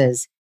bait and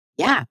says,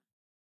 yeah,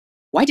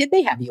 why did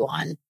they have you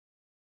on?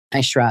 I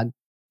shrug.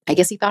 I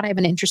guess he thought I have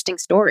an interesting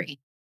story.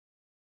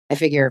 I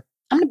figure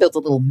I'm going to build a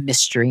little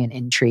mystery and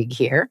intrigue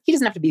here. He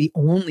doesn't have to be the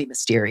only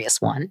mysterious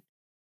one.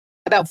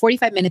 About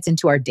 45 minutes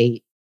into our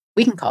date,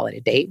 we can call it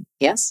a date,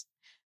 yes?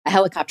 A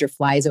helicopter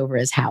flies over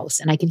his house,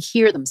 and I can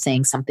hear them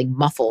saying something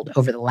muffled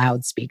over the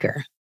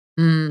loudspeaker.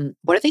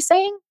 What are they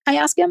saying? I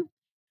ask him.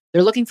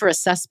 They're looking for a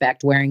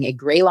suspect wearing a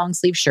gray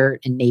long-sleeve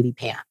shirt and navy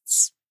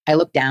pants. I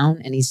look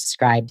down, and he's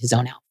described his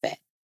own outfit.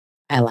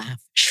 I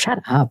laugh. Shut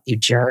up, you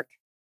jerk.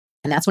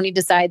 And that's when he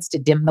decides to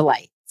dim the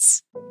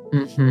lights.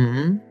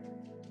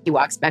 He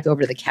walks back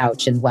over to the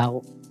couch, and,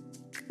 well,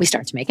 we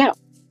start to make out.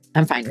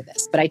 I'm fine with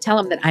this, but I tell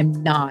him that I'm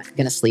not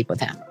going to sleep with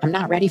him. I'm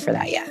not ready for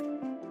that yet.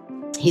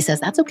 He says,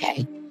 that's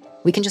okay.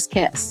 We can just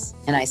kiss.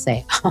 And I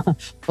say,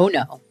 oh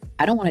no,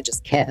 I don't want to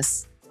just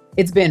kiss.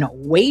 It's been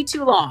way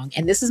too long,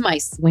 and this is my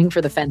swing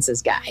for the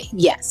fences guy.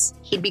 Yes,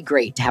 he'd be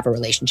great to have a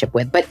relationship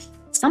with, but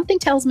something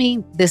tells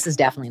me this is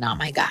definitely not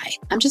my guy.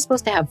 I'm just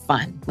supposed to have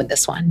fun with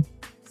this one.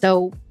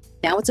 So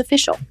now it's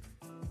official.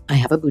 I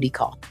have a booty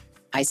call.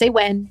 I say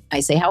when, I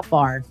say how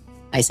far,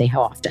 I say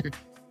how often.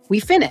 We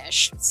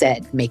finish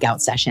said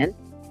makeout session,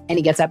 and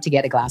he gets up to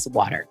get a glass of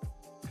water.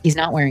 He's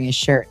not wearing his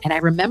shirt, and I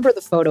remember the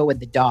photo with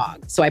the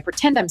dog, so I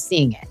pretend I'm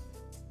seeing it.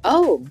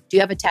 Oh, do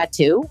you have a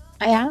tattoo?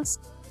 I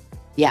ask.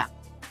 Yeah.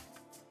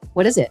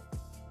 What is it?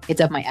 It's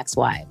of my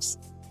ex-wives.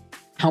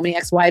 How many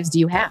ex-wives do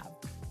you have?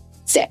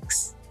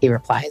 6, he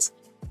replies.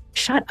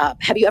 Shut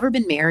up. Have you ever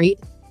been married?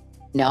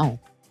 No.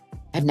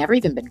 I've never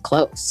even been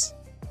close.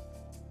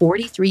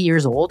 43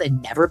 years old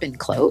and never been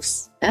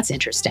close? That's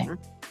interesting.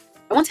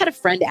 I once had a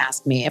friend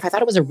ask me if I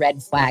thought it was a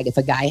red flag if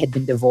a guy had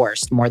been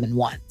divorced more than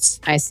once.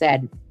 I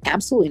said,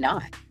 absolutely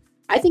not.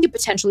 I think it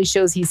potentially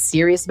shows he's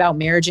serious about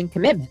marriage and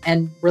commitment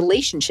and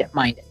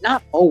relationship-minded.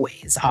 Not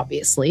always,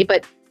 obviously,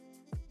 but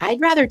I'd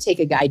rather take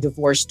a guy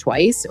divorced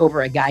twice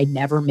over a guy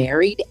never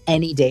married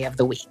any day of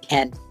the week,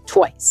 and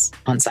twice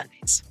on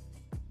Sundays.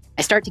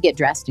 I start to get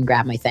dressed and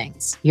grab my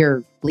things.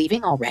 You're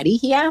leaving already,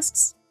 he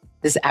asks.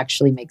 This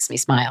actually makes me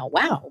smile.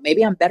 Wow,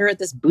 maybe I'm better at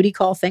this booty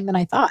call thing than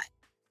I thought.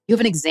 You have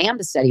an exam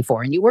to study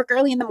for, and you work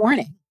early in the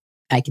morning.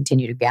 I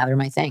continue to gather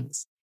my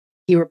things.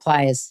 He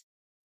replies,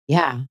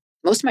 yeah,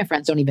 most of my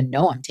friends don't even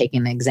know I'm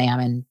taking the exam,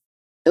 and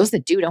those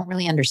that do don't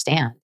really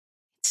understand.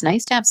 It's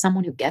nice to have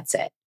someone who gets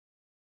it.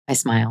 I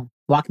smile.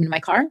 Walk me to my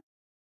car?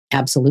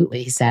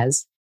 Absolutely, he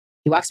says.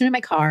 He walks me to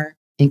my car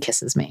and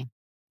kisses me.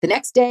 The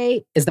next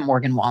day is the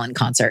Morgan Wallen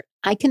concert.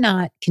 I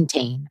cannot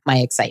contain my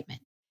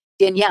excitement.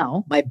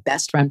 Danielle, my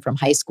best friend from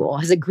high school,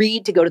 has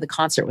agreed to go to the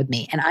concert with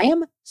me, and I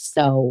am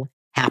so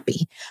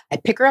happy. I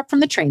pick her up from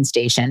the train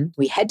station.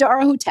 We head to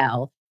our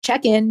hotel,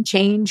 check in,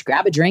 change,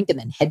 grab a drink, and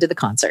then head to the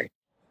concert.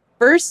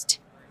 First,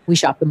 we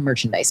shop the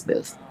merchandise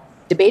booth.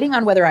 Debating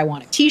on whether I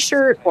want a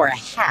t-shirt or a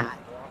hat,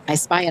 I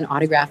spy an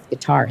autographed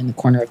guitar in the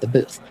corner of the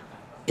booth.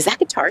 Is that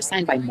guitar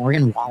signed by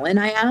Morgan Wallen?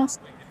 I ask.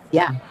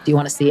 Yeah. Do you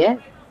want to see it?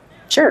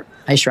 Sure.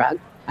 I shrug.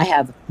 I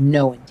have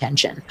no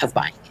intention of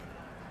buying it.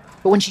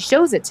 But when she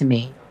shows it to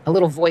me, a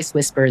little voice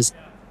whispers,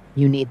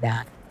 you need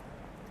that.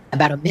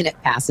 About a minute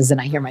passes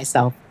and I hear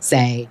myself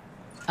say,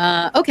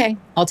 okay,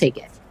 I'll take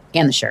it.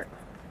 And the shirt.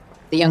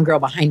 The young girl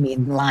behind me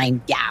in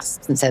line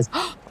gasps and says,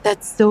 oh,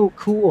 that's so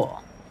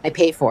cool. I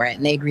pay for it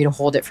and they agree to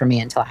hold it for me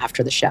until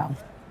after the show.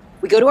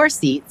 We go to our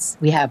seats.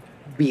 We have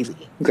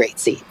really great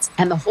seats.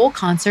 And the whole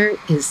concert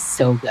is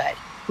so good.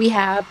 We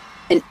have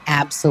an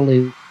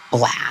absolute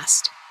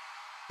blast.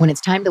 When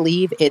it's time to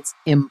leave, it's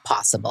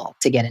impossible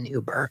to get an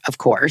Uber, of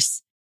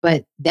course.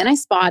 But then I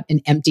spot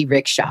an empty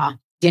rickshaw.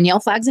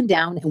 Danielle flags him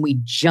down and we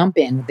jump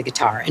in with the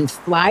guitar and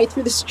fly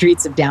through the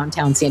streets of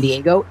downtown San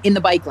Diego in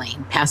the bike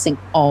lane, passing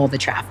all the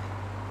traffic.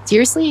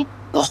 Seriously,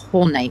 the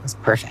whole night was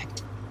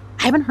perfect.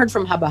 I haven't heard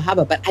from Hubba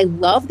Hubba, but I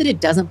love that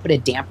it doesn't put a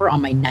damper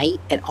on my night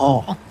at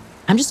all.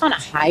 I'm just on a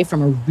high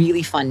from a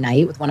really fun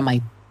night with one of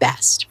my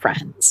best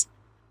friends.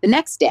 The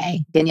next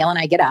day, Danielle and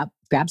I get up,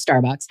 grab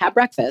Starbucks, have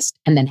breakfast,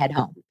 and then head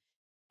home.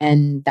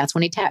 And that's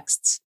when he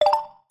texts.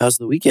 How's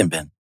the weekend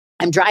been?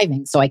 I'm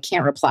driving, so I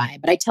can't reply,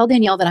 but I tell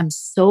Danielle that I'm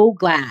so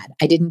glad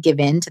I didn't give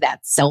in to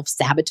that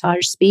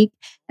self-sabotage speak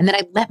and that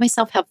I let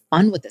myself have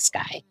fun with this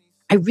guy.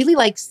 I really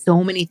like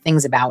so many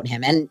things about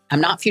him, and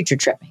I'm not future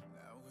tripping.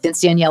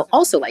 Since Danielle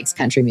also likes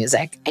country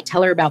music, I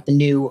tell her about the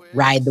new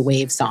Ride the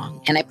Wave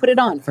song, and I put it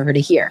on for her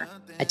to hear.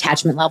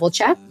 Attachment level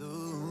check,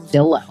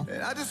 still low.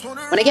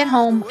 When I get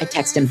home, I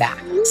text him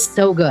back.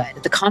 So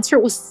good. The concert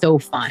was so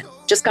fun.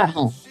 Just got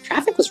home.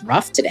 Traffic was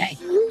rough today.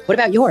 What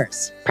about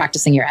yours?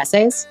 Practicing your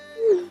essays?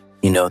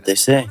 You know what they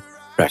say,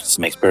 practice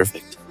makes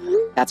perfect.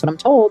 That's what I'm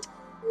told.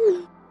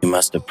 You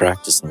must have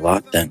practiced a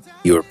lot then.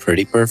 You were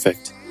pretty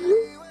perfect.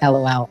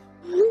 LOL.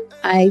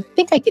 I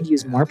think I could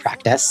use more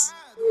practice.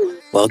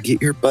 Well,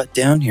 get your butt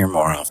down here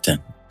more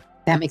often.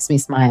 That makes me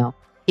smile.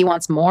 He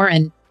wants more,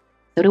 and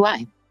so do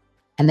I.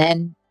 And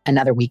then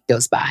another week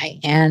goes by,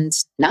 and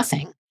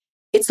nothing.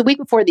 It's the week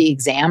before the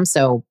exam,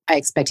 so I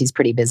expect he's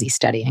pretty busy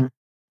studying.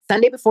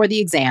 Sunday before the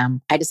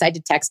exam, I decide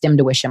to text him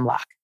to wish him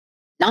luck.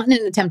 Not in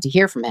an attempt to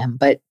hear from him,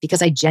 but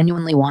because I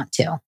genuinely want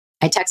to.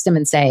 I text him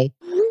and say,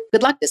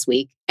 good luck this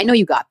week. I know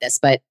you got this,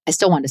 but I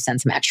still want to send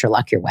some extra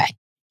luck your way.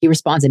 He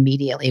responds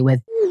immediately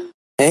with,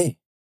 hey,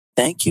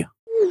 thank you.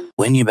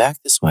 When you back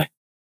this way?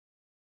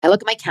 I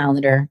look at my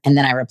calendar and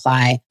then I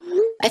reply,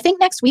 I think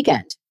next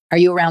weekend. Are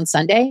you around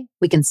Sunday?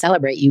 We can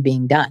celebrate you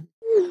being done.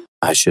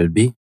 I should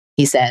be,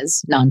 he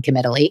says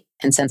non-committally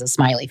and sends a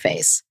smiley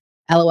face.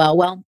 LOL,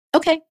 well,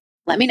 okay,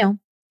 let me know.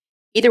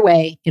 Either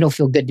way, it'll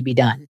feel good to be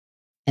done.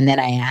 And then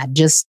I add,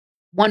 just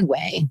one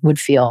way would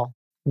feel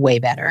way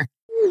better.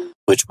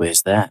 Which way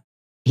is that?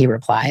 He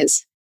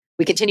replies.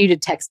 We continue to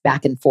text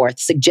back and forth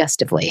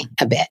suggestively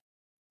a bit.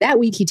 That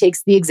week he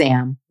takes the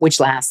exam, which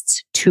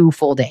lasts 2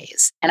 full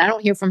days, and I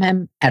don't hear from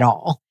him at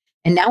all.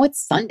 And now it's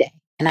Sunday,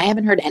 and I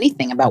haven't heard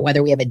anything about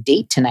whether we have a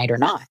date tonight or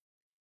not.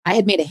 I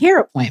had made a hair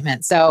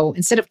appointment, so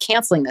instead of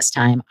canceling this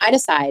time, I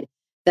decide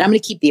that I'm going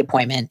to keep the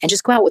appointment and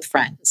just go out with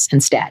friends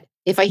instead.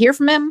 If I hear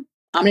from him,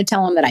 I'm going to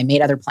tell him that I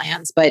made other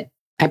plans, but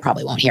I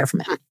probably won't hear from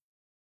him.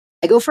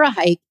 I go for a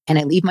hike and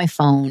I leave my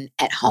phone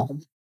at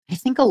home. I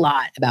think a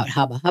lot about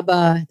Hubba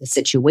Hubba, the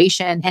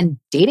situation, and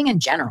dating in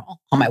general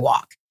on my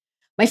walk.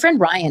 My friend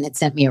Ryan had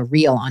sent me a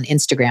reel on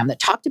Instagram that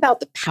talked about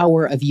the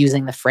power of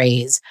using the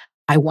phrase,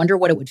 I wonder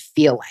what it would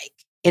feel like,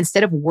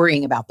 instead of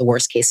worrying about the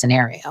worst case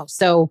scenario.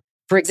 So,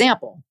 for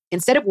example,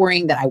 instead of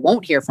worrying that I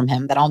won't hear from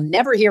him, that I'll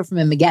never hear from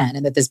him again,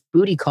 and that this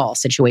booty call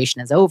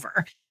situation is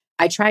over,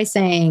 I try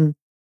saying,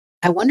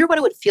 I wonder what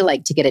it would feel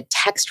like to get a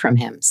text from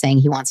him saying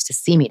he wants to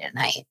see me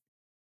tonight.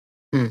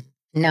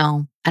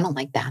 No, I don't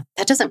like that.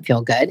 That doesn't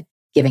feel good,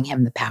 giving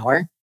him the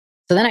power.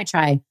 So then I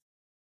try,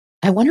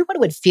 I wonder what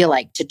it would feel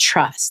like to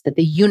trust that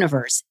the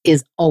universe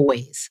is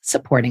always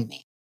supporting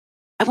me.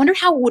 I wonder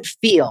how it would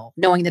feel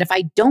knowing that if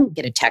I don't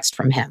get a text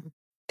from him,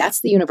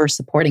 that's the universe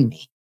supporting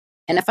me.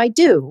 And if I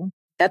do,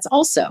 that's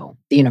also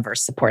the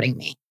universe supporting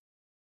me.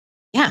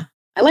 Yeah,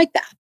 I like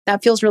that.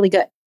 That feels really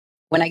good.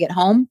 When I get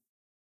home,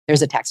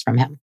 there's a text from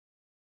him.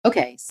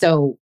 Okay,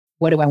 so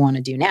what do I want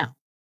to do now?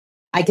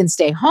 I can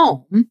stay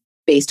home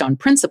based on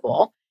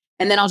principle,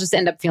 and then I'll just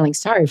end up feeling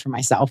sorry for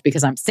myself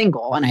because I'm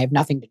single and I have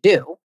nothing to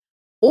do.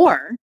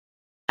 Or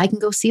I can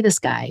go see this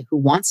guy who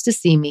wants to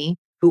see me,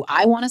 who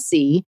I want to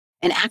see,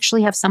 and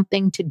actually have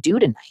something to do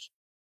tonight.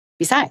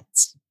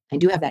 Besides, I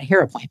do have that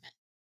hair appointment.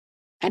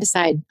 I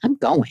decide I'm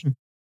going.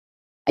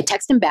 I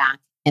text him back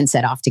and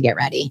set off to get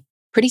ready.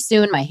 Pretty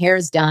soon, my hair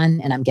is done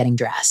and I'm getting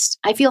dressed.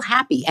 I feel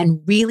happy and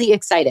really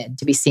excited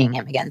to be seeing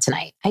him again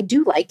tonight. I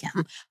do like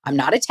him. I'm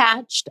not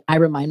attached. I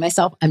remind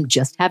myself I'm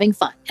just having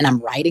fun and I'm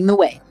riding the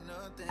wave.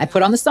 I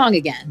put on the song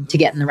again to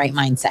get in the right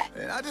mindset.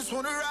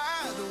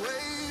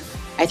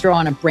 I throw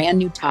on a brand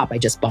new top I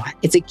just bought.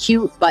 It's a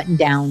cute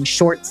button-down,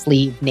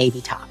 short-sleeve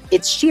navy top.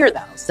 It's sheer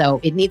though, so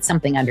it needs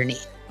something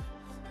underneath.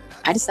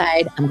 I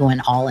decide I'm going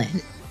all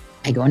in.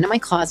 I go into my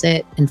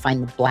closet and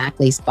find the black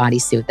lace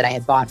bodysuit that I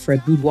had bought for a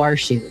boudoir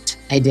shoot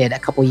I did a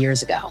couple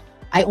years ago.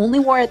 I only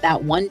wore it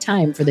that one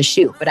time for the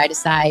shoot, but I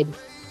decide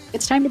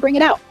it's time to bring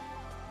it out.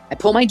 I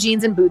pull my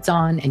jeans and boots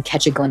on and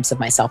catch a glimpse of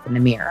myself in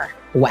the mirror.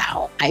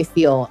 Wow, I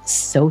feel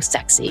so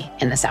sexy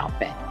in this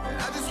outfit.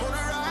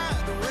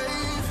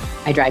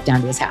 I drive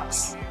down to his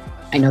house.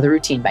 I know the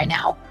routine by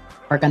now.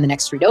 Park on the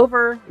next street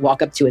over,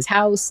 walk up to his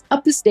house,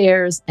 up the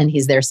stairs, and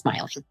he's there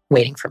smiling,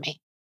 waiting for me.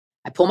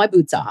 I pull my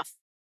boots off.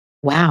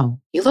 Wow,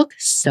 you look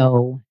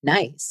so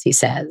nice, he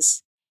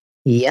says.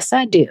 Yes,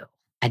 I do.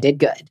 I did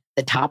good.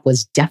 The top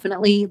was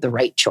definitely the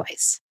right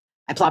choice.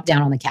 I plop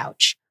down on the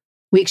couch.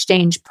 We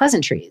exchange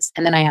pleasantries,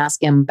 and then I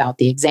ask him about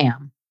the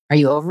exam. Are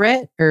you over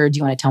it, or do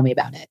you want to tell me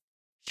about it?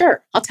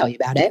 Sure, I'll tell you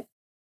about it.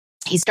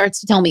 He starts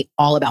to tell me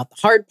all about the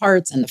hard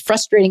parts and the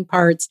frustrating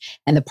parts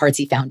and the parts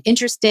he found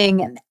interesting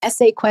and the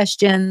essay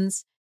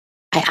questions.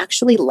 I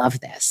actually love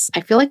this. I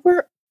feel like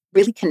we're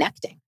really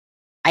connecting.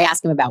 I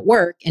ask him about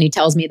work, and he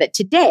tells me that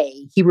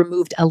today he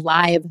removed a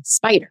live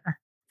spider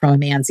from a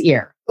man's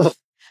ear. Ugh,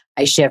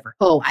 I shiver.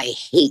 Oh, I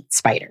hate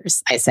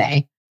spiders, I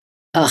say.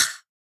 Ugh,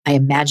 I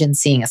imagine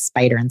seeing a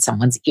spider in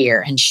someone's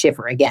ear and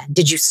shiver again.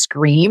 Did you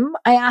scream?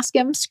 I ask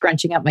him,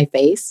 scrunching up my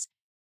face.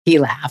 He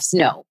laughs.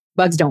 No,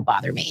 bugs don't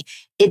bother me.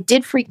 It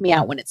did freak me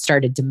out when it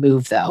started to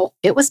move, though.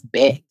 It was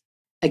big.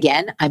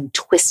 Again, I'm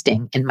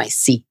twisting in my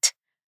seat.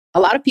 A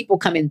lot of people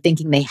come in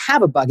thinking they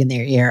have a bug in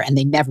their ear and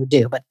they never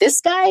do, but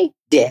this guy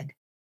did.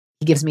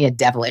 He gives me a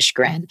devilish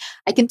grin.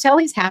 I can tell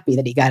he's happy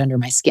that he got under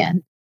my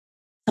skin.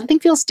 Something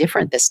feels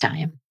different this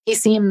time. He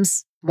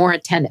seems more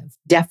attentive,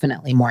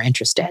 definitely more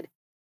interested.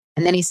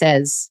 And then he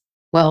says,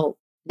 well,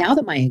 now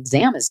that my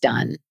exam is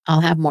done,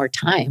 I'll have more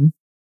time.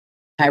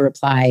 I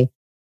reply,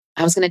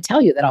 I was going to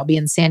tell you that I'll be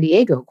in San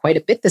Diego quite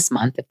a bit this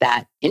month if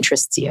that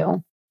interests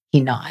you. He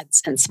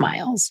nods and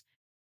smiles.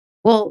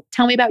 Well,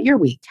 tell me about your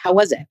week. How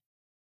was it?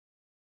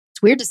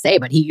 It's weird to say,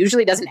 but he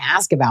usually doesn't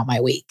ask about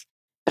my week.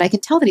 But I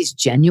can tell that he's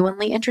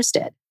genuinely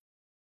interested.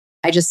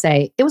 I just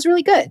say, it was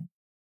really good.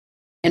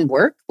 And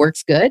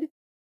work's good.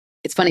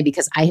 It's funny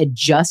because I had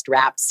just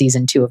wrapped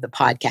season 2 of the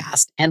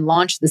podcast and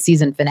launched the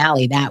season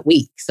finale that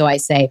week. So I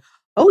say,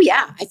 oh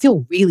yeah, I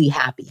feel really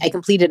happy. I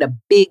completed a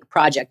big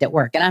project at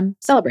work and I'm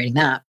celebrating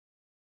that.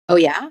 Oh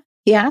yeah?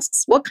 He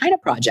asks, what kind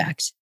of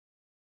project?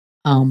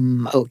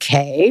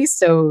 Okay.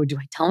 So do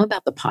I tell him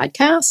about the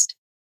podcast?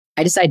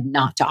 I decide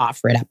not to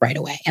offer it up right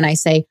away. And I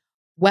say,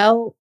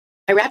 well,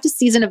 I wrapped a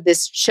season of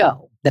this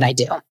show that I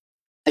do.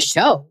 A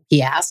show?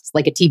 He asks,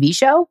 like a TV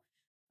show?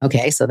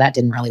 Okay, so that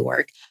didn't really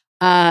work.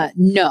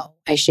 No,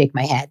 I shake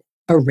my head.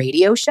 A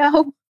radio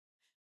show?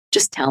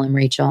 Just tell him,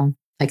 Rachel.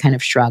 I kind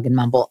of shrug and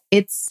mumble.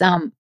 It's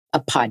a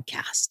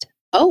podcast.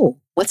 Oh,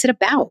 what's it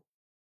about?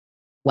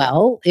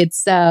 Well,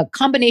 it's a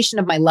combination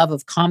of my love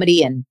of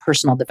comedy and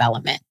personal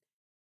development.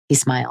 He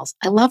smiles.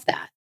 I love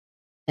that.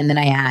 And then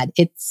I add,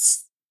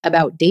 it's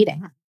about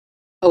dating.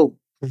 Oh,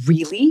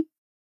 really?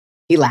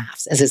 He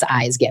laughs as his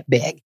eyes get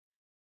big.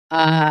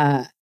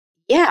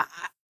 Yeah,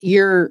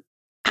 you're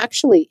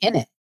actually in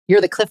it.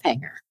 You're the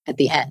cliffhanger at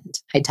the end,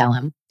 I tell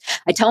him.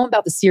 I tell him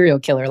about the serial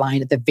killer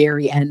line at the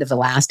very end of the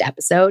last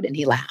episode, and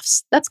he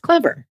laughs. That's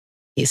clever,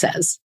 he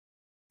says.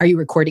 Are you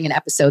recording an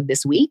episode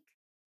this week?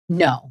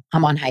 No,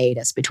 I'm on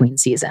hiatus between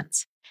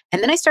seasons.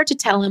 And then I start to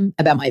tell him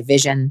about my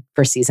vision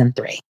for season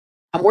 3.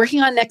 I'm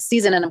working on next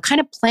season, and I'm kind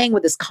of playing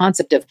with this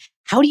concept of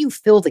how do you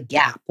fill the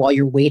gap while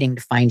you're waiting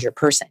to find your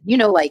person? You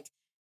know, like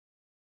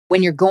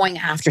when you're going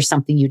after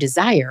something you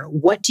desire,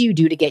 what do you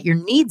do to get your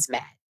needs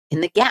met in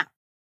the gap?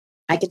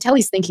 I can tell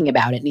he's thinking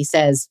about it, and he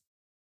says,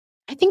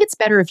 I think it's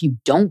better if you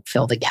don't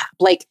fill the gap.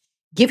 Like,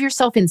 give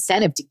yourself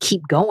incentive to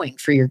keep going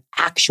for your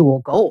actual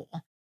goal.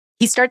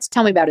 He starts to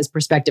tell me about his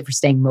perspective for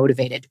staying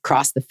motivated to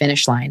cross the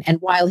finish line.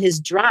 And while his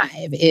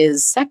drive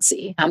is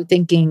sexy, I'm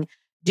thinking,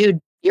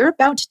 dude, you're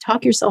about to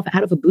talk yourself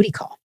out of a booty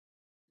call.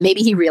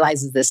 Maybe he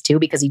realizes this too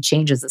because he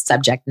changes the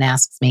subject and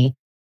asks me,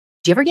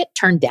 do you ever get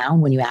turned down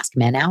when you ask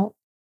men out?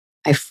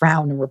 I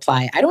frown and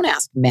reply, I don't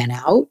ask men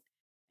out.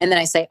 And then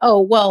I say,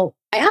 oh, well,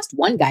 I asked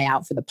one guy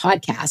out for the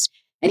podcast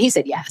and he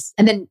said yes.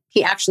 And then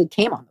he actually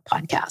came on the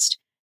podcast.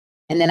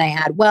 And then I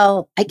add,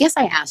 well, I guess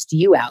I asked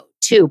you out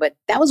too, but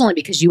that was only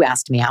because you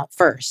asked me out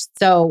first.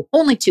 So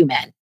only 2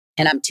 men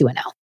and I'm 2-0.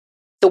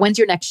 So when's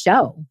your next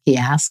show? He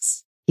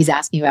asks. He's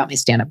asking about my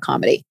stand-up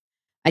comedy.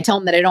 I tell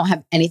him that I don't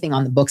have anything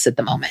on the books at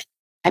the moment.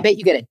 I bet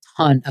you get a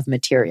ton of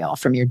material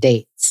from your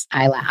dates.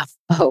 I laugh.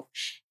 Oh,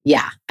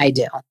 yeah, I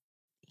do.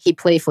 He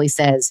playfully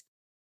says,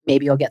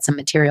 maybe you'll get some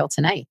material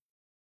tonight.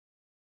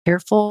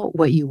 Careful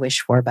what you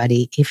wish for,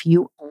 buddy. If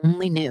you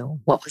only knew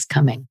what was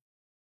coming.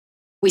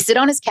 We sit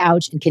on his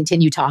couch and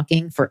continue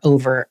talking for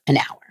over an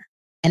hour.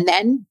 And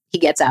then he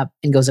gets up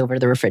and goes over to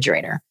the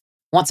refrigerator.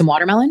 Want some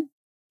watermelon?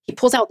 He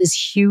pulls out this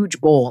huge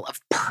bowl of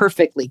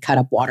perfectly cut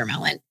up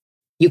watermelon.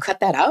 You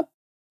cut that up?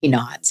 He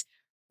nods.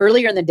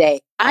 Earlier in the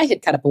day, I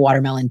had cut up a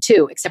watermelon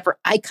too, except for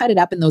I cut it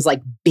up in those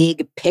like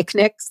big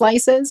picnic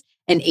slices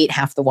and ate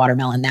half the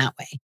watermelon that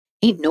way.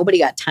 Ain't nobody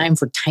got time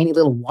for tiny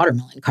little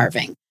watermelon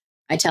carving.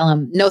 I tell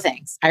him, no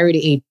thanks. I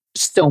already ate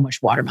so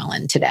much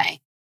watermelon today.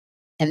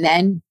 And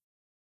then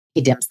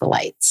he dims the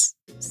lights.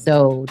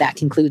 So that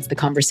concludes the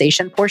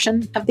conversation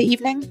portion of the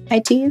evening, I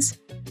tease.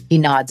 He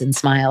nods and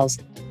smiles.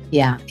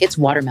 Yeah, it's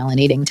watermelon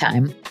eating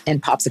time,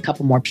 and pops a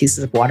couple more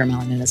pieces of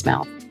watermelon in his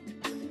mouth.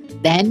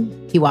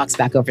 Then he walks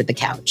back over to the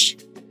couch.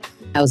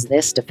 How's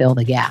this to fill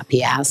the gap?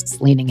 He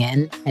asks, leaning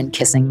in and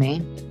kissing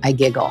me. I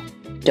giggle.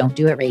 Don't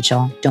do it,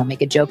 Rachel. Don't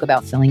make a joke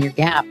about filling your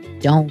gap.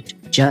 Don't.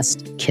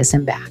 Just kiss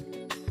him back.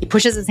 He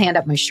pushes his hand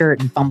up my shirt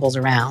and fumbles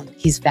around.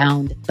 He's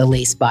found the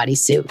lace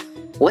bodysuit.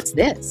 What's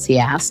this? He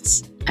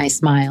asks. I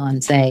smile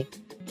and say,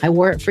 I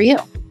wore it for you.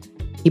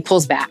 He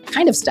pulls back,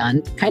 kind of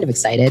stunned, kind of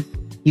excited.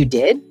 You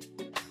did?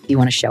 Do you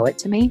want to show it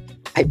to me?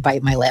 I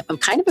bite my lip. I'm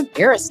kind of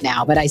embarrassed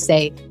now, but I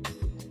say,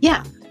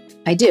 yeah,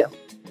 I do,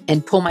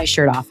 and pull my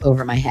shirt off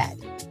over my head.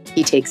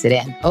 He takes it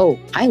in. Oh,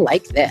 I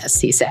like this,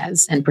 he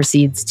says, and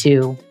proceeds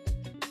to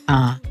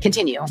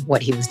continue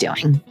what he was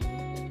doing.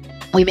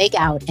 We make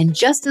out, and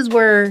just as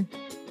we're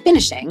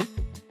finishing,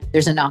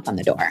 there's a knock on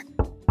the door.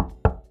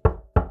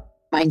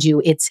 Mind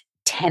you, it's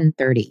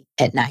 10:30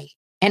 at night.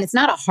 And it's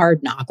not a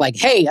hard knock like,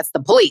 hey, it's the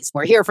police.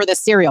 We're here for this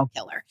serial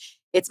killer.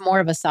 It's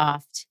more of a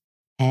soft,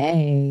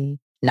 hey,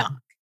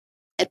 knock.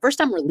 At first,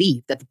 I'm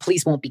relieved that the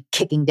police won't be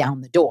kicking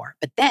down the door.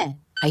 But then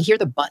I hear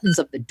the buttons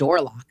of the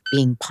door lock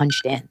being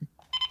punched in.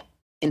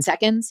 In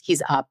seconds,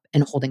 he's up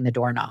and holding the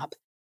doorknob.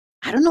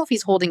 I don't know if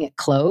he's holding it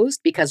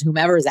closed because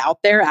whomever is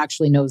out there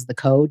actually knows the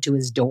code to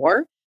his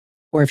door,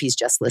 or if he's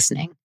just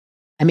listening.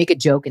 I make a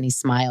joke and he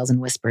smiles and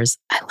whispers,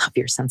 I love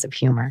your sense of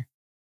humor.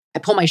 I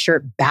pull my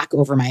shirt back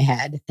over my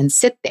head and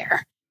sit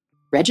there,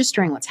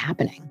 registering what's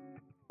happening.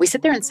 We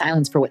sit there in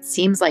silence for what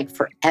seems like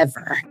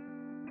forever.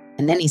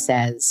 And then he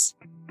says,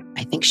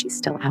 I think she's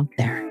still out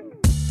there.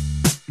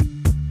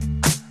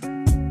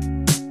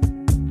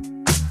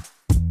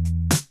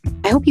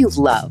 I hope you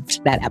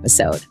loved that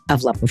episode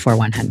of Love Before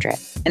 100.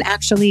 And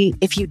actually,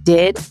 if you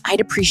did, I'd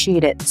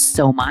appreciate it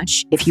so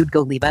much if you'd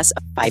go leave us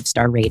a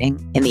 5-star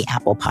rating in the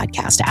Apple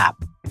Podcast app.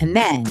 And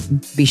then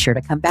be sure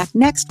to come back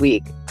next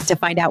week to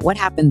find out what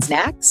happens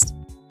next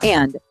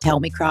and to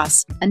help me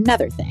cross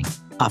another thing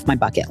off my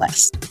bucket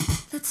list.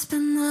 Let's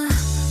spend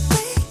the